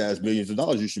 pay these guys millions of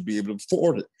dollars. You should be able to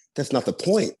afford it. That's not the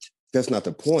point. That's not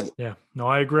the point. Yeah, no,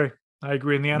 I agree. And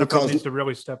the NFL needs to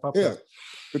really step up. Yeah,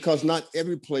 because not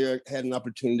every player had an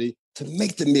opportunity to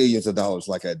make the millions of dollars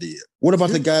like I did. What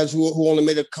about the guys who only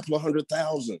made a couple of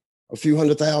 $100,000, a few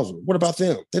 $100,000? What about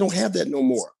them? They don't have that no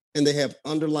more. And they have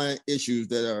underlying issues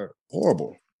that are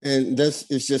horrible. And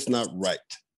it's just not right.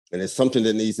 And it's something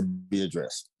that needs to be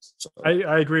addressed. So.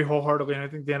 I agree wholeheartedly. And I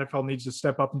think the NFL needs to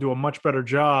step up and do a much better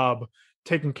job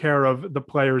taking care of the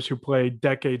players who played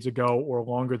decades ago or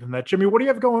longer than that. Jimmy, what do you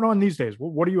have going on these days?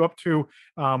 What are you up to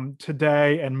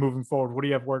today and moving forward? What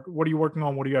are you working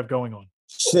on? What do you have going on?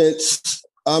 Since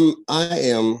I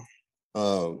am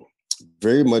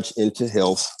very much into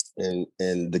health and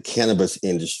the cannabis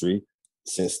industry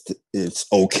since it's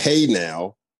okay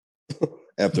now.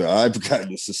 After I've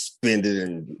gotten suspended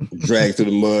and dragged through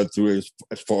the mud through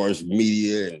as far as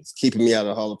media and it's keeping me out of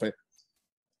the Hall of Fame,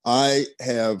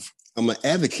 I'm an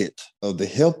advocate of the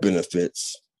health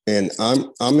benefits, and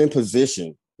I'm in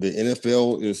position. The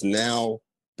NFL is now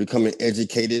becoming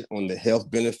educated on the health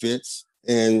benefits,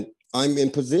 and I'm in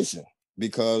position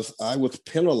because I was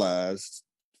penalized,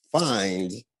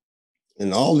 fined,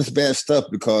 and all this bad stuff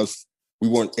because we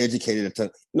weren't educated at the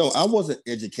time. No, I wasn't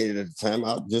educated at the time.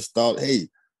 I just thought, hey,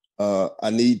 I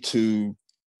need to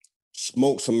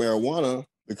smoke some marijuana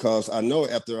because I know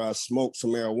after I smoke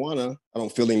some marijuana, I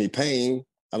don't feel any pain.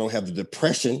 I don't have the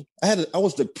depression. I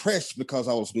was depressed because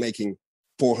I was making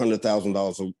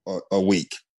 $400,000 a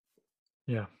week.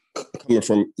 Yeah, coming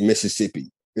from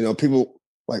Mississippi. You know, people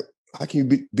like, how can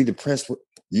you be depressed?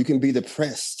 You can be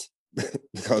depressed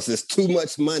because there's too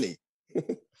much money.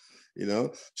 You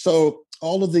know, so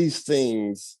all of these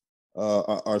things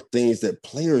are things that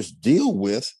players deal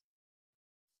with,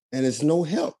 and it's no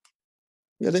help.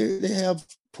 Yeah, they have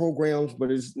programs,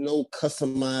 but it's no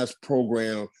customized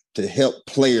program to help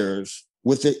players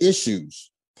with their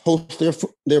issues post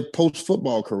their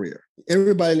post-football career.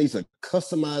 Everybody needs a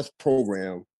customized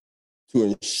program to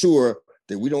ensure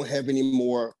that we don't have any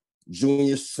more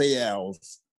junior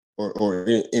sales or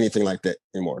anything like that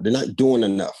anymore. They're not doing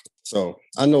enough. So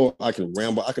I know I can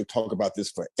ramble. I can talk about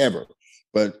this forever,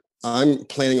 but I'm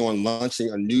planning on launching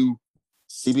a new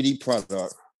CBD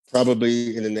product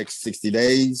probably in the next 60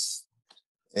 days.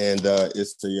 And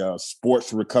it's the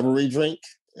sports recovery drink.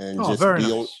 And just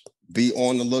be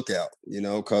on the lookout, you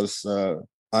know, because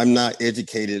I'm not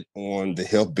educated on the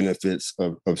health benefits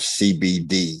of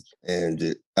CBD.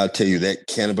 And I'll tell you that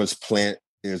cannabis plant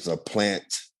is a plant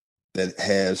that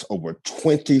has over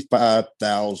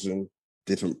 25,000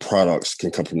 different products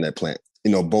can come from that plant,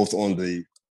 you know, both on the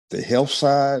health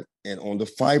side and on the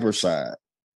fiber side.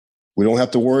 We don't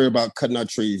have to worry about cutting our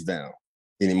trees down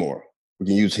anymore. We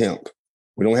can use hemp.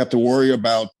 We don't have to worry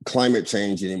about climate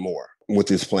change anymore with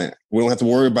this plant. We don't have to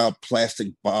worry about plastic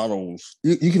bottles.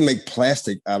 You can make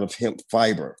plastic out of hemp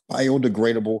fiber,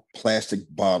 biodegradable plastic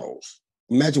bottles.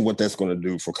 Imagine what that's going to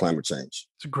do for climate change.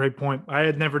 It's a great point. I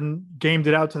had never gamed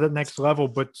it out to the next level,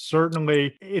 but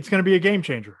certainly it's going to be a game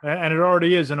changer. And it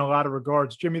already is in a lot of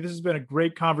regards. Jimmy, this has been a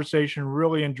great conversation.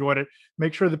 Really enjoyed it.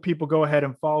 Make sure that people go ahead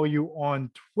and follow you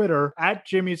on Twitter at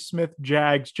Jimmy Smith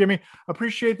Jags. Jimmy,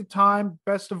 appreciate the time.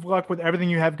 Best of luck with everything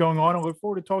you have going on. I look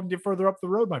forward to talking to you further up the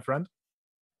road, my friend.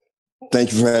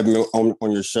 Thank you for having me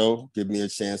on your show. Give me a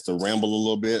chance to ramble a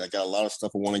little bit. I got a lot of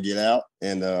stuff I want to get out,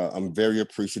 and I'm very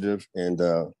appreciative. And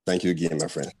thank you again, my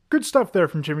friend. Good stuff there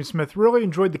from Jimmy Smith. Really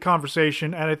enjoyed the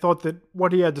conversation, and I thought that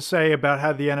what he had to say about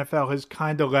how the NFL has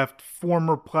kind of left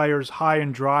former players high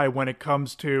and dry when it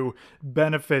comes to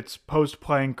benefits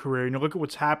post-playing career. You know, look at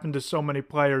what's happened to so many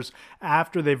players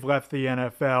after they've left the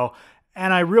NFL.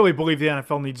 And I really believe the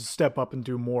NFL needs to step up and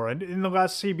do more. And in the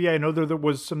last CBA, I know there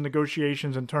was some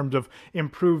negotiations in terms of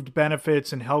improved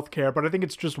benefits and healthcare, but I think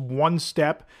it's just one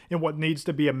step in what needs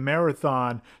to be a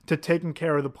marathon to taking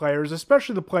care of the players,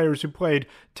 especially the players who played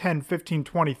 10, 15,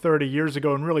 20, 30 years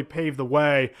ago and really paved the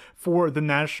way for the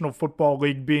National Football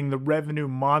League being the revenue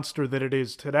monster that it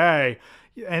is today.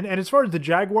 And as far as the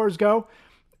Jaguars go,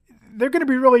 they're going to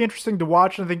be really interesting to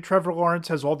watch. And I think Trevor Lawrence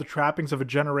has all the trappings of a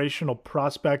generational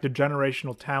prospect, a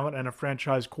generational talent, and a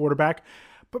franchise quarterback.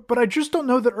 But I just don't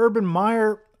know that Urban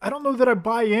Meyer, I don't know that I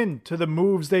buy into the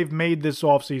moves they've made this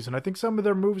offseason. I think some of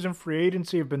their moves in free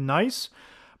agency have been nice.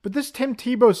 But this Tim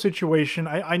Tebow situation,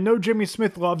 I know Jimmy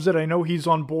Smith loves it. I know he's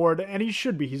on board, and he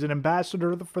should be. He's an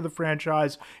ambassador for the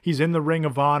franchise. He's in the Ring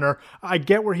of Honor. I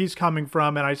get where he's coming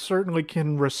from, and I certainly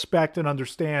can respect and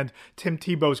understand Tim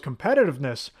Tebow's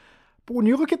competitiveness. But when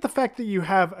you look at the fact that you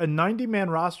have a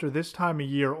 90-man roster this time of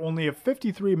year, only a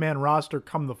 53-man roster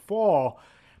come the fall,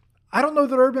 I don't know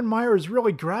that Urban Meyer is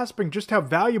really grasping just how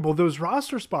valuable those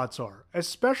roster spots are,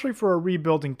 especially for a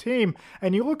rebuilding team.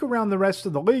 And you look around the rest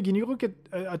of the league and you look at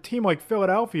a team like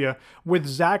Philadelphia with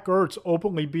Zach Ertz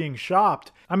openly being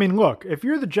shopped. I mean, look, if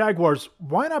you're the Jaguars,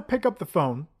 why not pick up the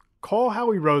phone, call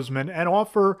Howie Roseman, and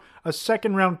offer a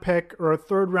second-round pick or a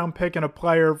third-round pick and a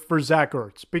player for Zach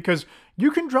Ertz? Because you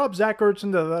can drop Zach Ertz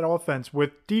into that offense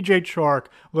with DJ Chark,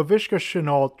 Laviska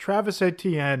Shenault, Travis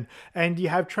Etienne, and you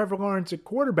have Trevor Lawrence at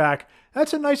quarterback.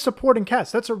 That's a nice supporting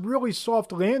cast. That's a really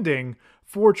soft landing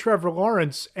for Trevor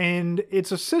Lawrence, and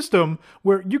it's a system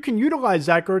where you can utilize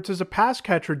Zach Ertz as a pass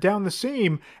catcher down the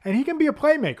seam, and he can be a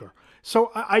playmaker.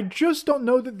 So I just don't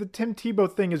know that the Tim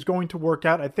Tebow thing is going to work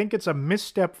out. I think it's a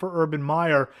misstep for Urban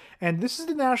Meyer, and this is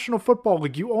the National Football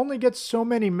League. You only get so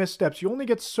many missteps. You only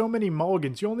get so many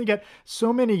mulligans. You only get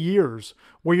so many years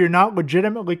where you're not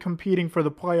legitimately competing for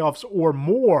the playoffs or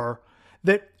more,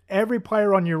 that every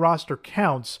player on your roster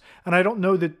counts, and I don't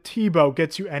know that Tebow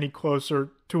gets you any closer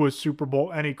to a Super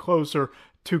Bowl, any closer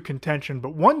to contention.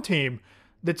 But one team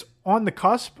that's on the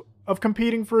cusp of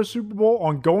competing for a Super Bowl,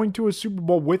 on going to a Super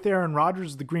Bowl with Aaron Rodgers,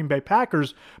 is the Green Bay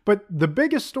Packers. But the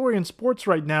biggest story in sports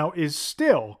right now is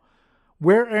still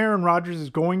where Aaron Rodgers is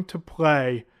going to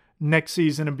play next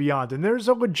season and beyond. And there's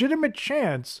a legitimate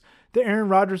chance that Aaron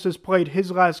Rodgers has played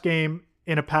his last game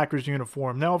in a Packers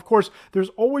uniform. Now, of course, there's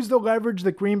always the leverage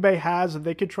that Green Bay has, and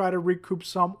they could try to recoup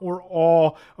some or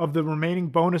all of the remaining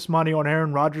bonus money on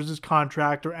Aaron Rodgers'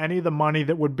 contract, or any of the money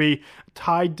that would be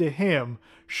tied to him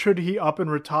should he up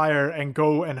and retire and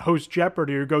go and host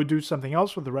Jeopardy or go do something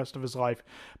else for the rest of his life.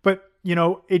 But, you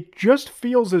know, it just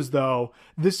feels as though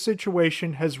this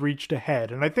situation has reached a head.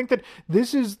 And I think that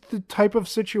this is the type of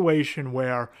situation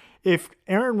where if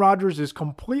Aaron Rodgers is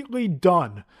completely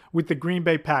done with the Green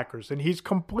Bay Packers and he's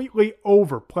completely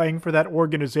over playing for that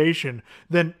organization,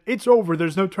 then it's over.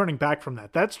 There's no turning back from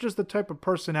that. That's just the type of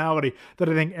personality that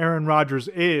I think Aaron Rodgers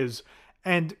is.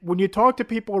 And when you talk to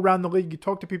people around the league, you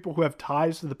talk to people who have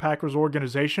ties to the Packers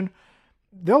organization,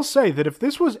 they'll say that if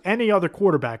this was any other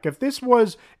quarterback, if this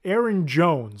was Aaron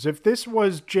Jones, if this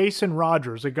was Jason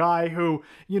Rodgers, a guy who,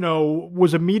 you know,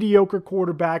 was a mediocre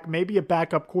quarterback, maybe a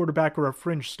backup quarterback or a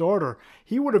fringe starter,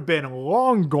 he would have been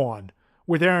long gone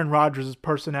with Aaron Rodgers'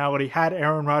 personality had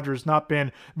Aaron Rodgers not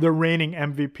been the reigning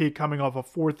MVP coming off a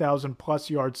 4,000-plus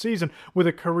yard season with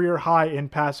a career high in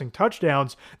passing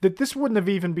touchdowns, that this wouldn't have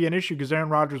even been an issue because Aaron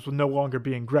Rodgers would no longer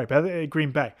be in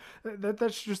Green Bay.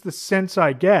 That's just the sense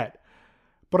I get.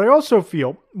 But I also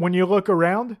feel, when you look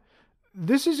around,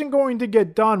 this isn't going to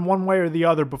get done one way or the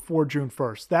other before June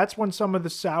 1st. That's when some of the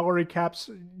salary caps,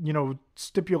 you know,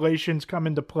 stipulations come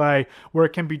into play, where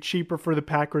it can be cheaper for the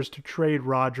Packers to trade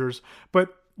Rodgers.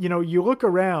 But, you know, you look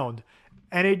around,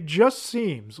 and it just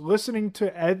seems, listening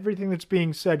to everything that's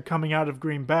being said coming out of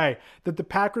Green Bay, that the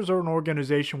Packers are an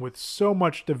organization with so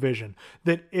much division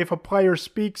that if a player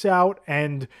speaks out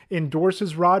and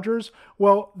endorses Rodgers,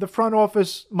 well, the front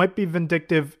office might be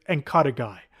vindictive and cut a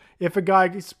guy. If a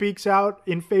guy speaks out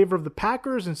in favor of the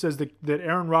Packers and says that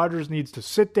Aaron Rodgers needs to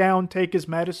sit down, take his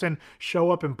medicine, show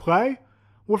up and play,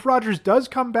 well, if Rodgers does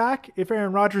come back, if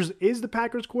Aaron Rodgers is the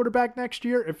Packers quarterback next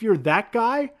year, if you're that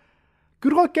guy,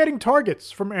 good luck getting targets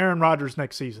from Aaron Rodgers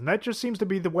next season. That just seems to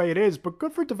be the way it is. But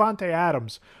good for Davante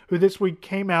Adams, who this week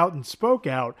came out and spoke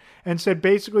out and said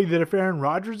basically that if Aaron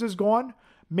Rodgers is gone,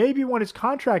 maybe when it's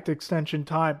contract extension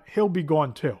time, he'll be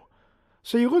gone too.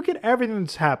 So you look at everything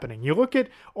that's happening. You look at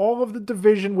all of the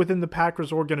division within the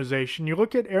Packers organization. You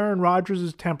look at Aaron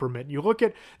Rodgers' temperament. You look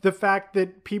at the fact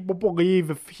that people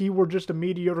believe if he were just a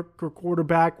mediocre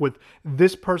quarterback with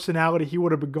this personality, he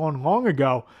would have been gone long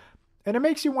ago. And it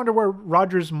makes you wonder where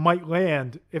Rodgers might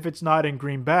land if it's not in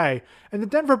Green Bay. And the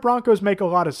Denver Broncos make a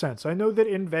lot of sense. I know that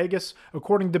in Vegas,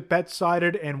 according to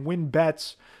BetSided and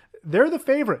WinBets, they're the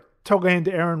favorite to land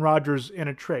Aaron Rodgers in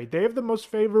a trade. They have the most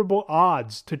favorable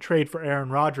odds to trade for Aaron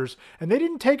Rodgers, and they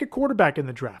didn't take a quarterback in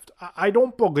the draft. I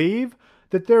don't believe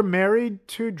that they're married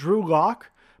to Drew Lock,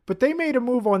 but they made a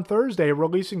move on Thursday,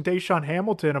 releasing Deshaun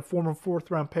Hamilton, a former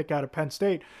fourth-round pick out of Penn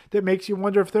State, that makes you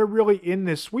wonder if they're really in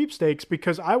this sweepstakes,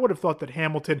 because I would have thought that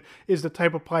Hamilton is the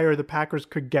type of player the Packers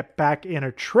could get back in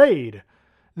a trade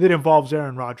that involves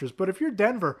Aaron Rodgers. But if you're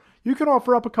Denver, you can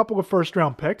offer up a couple of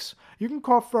first-round picks. You can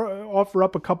offer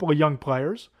up a couple of young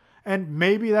players, and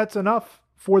maybe that's enough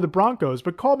for the Broncos.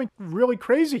 But call me really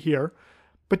crazy here,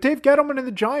 but Dave Gettleman and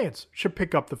the Giants should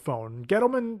pick up the phone.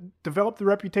 Gettleman developed the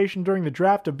reputation during the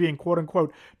draft of being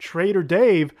quote-unquote Trader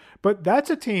Dave, but that's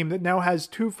a team that now has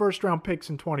 2 first-round picks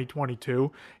in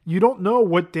 2022. You don't know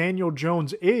what Daniel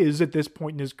Jones is at this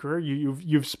point in his career.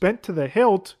 You've spent to the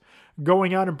hilt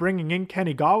going out and bringing in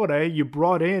Kenny Golladay. You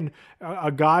brought in a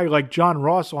guy like John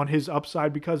Ross on his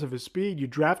upside because of his speed. You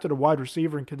drafted a wide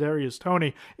receiver in Kadarius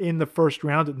Toney in the first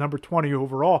round at number 20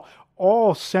 overall,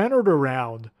 all centered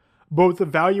around both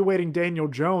evaluating Daniel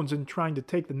Jones and trying to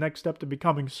take the next step to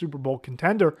becoming a Super Bowl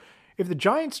contender. If the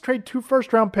Giants trade 2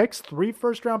 first-round picks, 3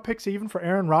 first-round picks even for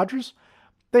Aaron Rodgers,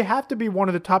 they have to be one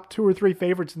of the top 2 or 3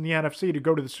 favorites in the NFC to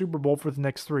go to the Super Bowl for the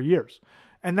next 3 years.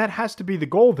 And that has to be the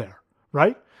goal there,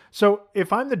 right? So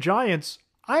if I'm the Giants,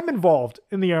 I'm involved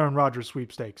in the Aaron Rodgers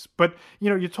sweepstakes, but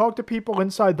you talk to people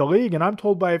inside the league, and I'm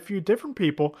told by a few different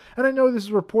people, and I know this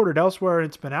is reported elsewhere and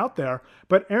it's been out there,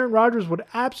 but Aaron Rodgers would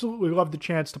absolutely love the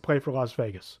chance to play for Las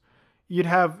Vegas. You'd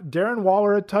have Darren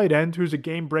Waller at tight end, who's a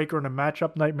game breaker and a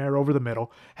matchup nightmare over the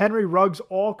middle. Henry Ruggs,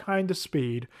 all kind of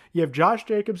speed. You have Josh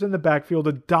Jacobs in the backfield,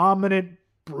 a dominant,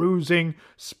 bruising,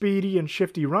 speedy, and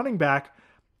shifty running back.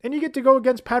 And you get to go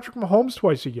against Patrick Mahomes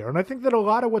twice a year. And I think that a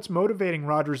lot of what's motivating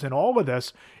Rodgers in all of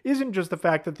this isn't just the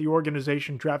fact that the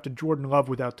organization drafted Jordan Love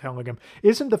without telling him,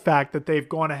 isn't the fact that they've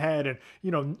gone ahead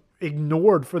and,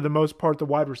 ignored for the most part the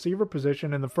wide receiver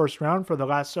position in the first round for the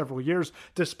last several years,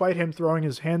 despite him throwing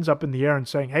his hands up in the air and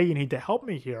saying, hey, you need to help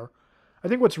me here. I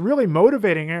think what's really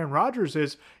motivating Aaron Rodgers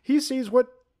is he sees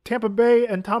what Tampa Bay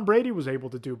and Tom Brady was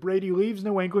able to do. Brady leaves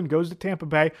New England, goes to Tampa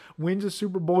Bay, wins a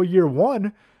Super Bowl year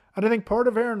one. And I think part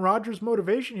of Aaron Rodgers'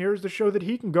 motivation here is to show that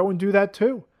he can go and do that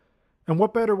too. And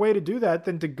what better way to do that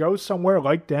than to go somewhere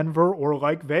like Denver or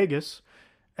like Vegas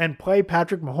and play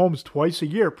Patrick Mahomes twice a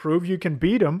year, prove you can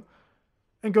beat him,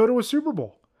 and go to a Super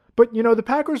Bowl. But, the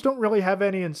Packers don't really have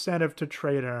any incentive to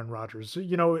trade Aaron Rodgers.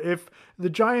 If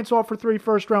the Giants offer 3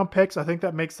 first-round picks, I think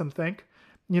that makes them think.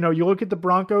 You look at the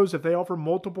Broncos, if they offer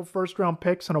multiple first-round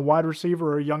picks and a wide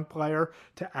receiver or a young player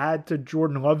to add to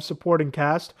Jordan Love's supporting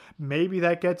cast, maybe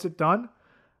that gets it done.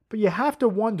 But you have to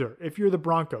wonder, if you're the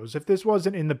Broncos, if this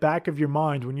wasn't in the back of your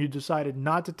mind when you decided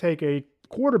not to take a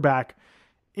quarterback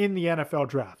in the NFL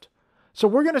draft. So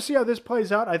we're going to see how this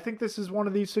plays out. I think this is one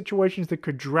of these situations that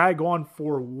could drag on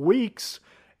for weeks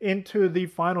into the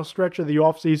final stretch of the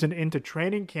offseason, into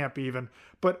training camp even.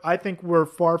 But I think we're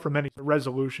far from any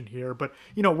resolution here. But,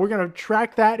 we're going to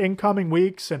track that in coming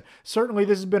weeks. And certainly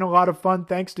this has been a lot of fun.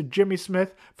 Thanks to Jimmy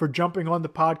Smith for jumping on the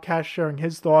podcast, sharing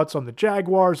his thoughts on the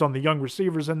Jaguars, on the young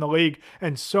receivers in the league,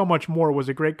 and so much more. It was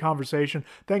a great conversation.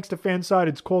 Thanks to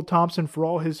Fansided's Cole Thompson for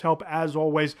all his help, as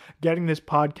always, getting this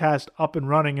podcast up and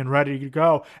running and ready to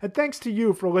go. And thanks to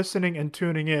you for listening and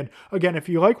tuning in. Again, if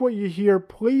you like what you hear,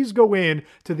 please go in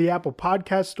to the Apple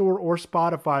Podcast Store or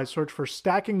Spotify, search for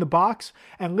Stacking the Box,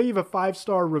 and leave a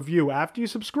 5-star review. After you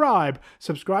subscribe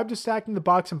to Stacking the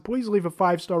Box, and please leave a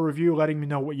 5-star review letting me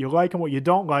know what you like and what you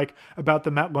don't like about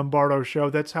the Matt Lombardo Show.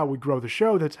 That's how we grow the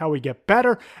show. That's how we get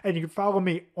better. And you can follow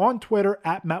me on Twitter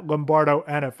at Matt Lombardo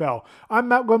NFL. I'm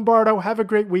Matt Lombardo. Have a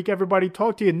great week, everybody.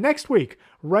 Talk to you next week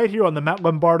right here on the Matt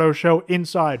Lombardo Show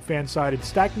inside Fansided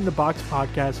Stacking the Box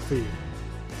podcast feed.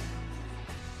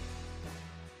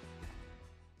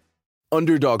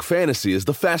 Underdog Fantasy is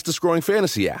the fastest-growing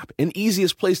fantasy app and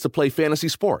easiest place to play fantasy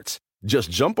sports.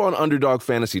 Just jump on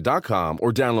UnderdogFantasy.com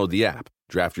or download the app,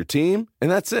 draft your team,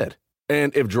 and that's it.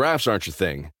 And if drafts aren't your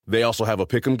thing, they also have a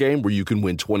pick'em game where you can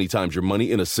win 20 times your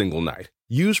money in a single night.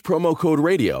 Use promo code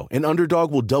RADIO, and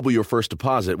Underdog will double your first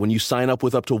deposit when you sign up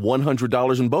with up to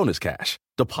 $100 in bonus cash.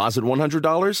 Deposit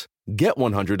 $100, get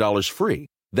 $100 free.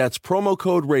 That's promo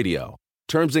code RADIO.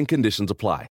 Terms and conditions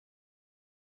apply.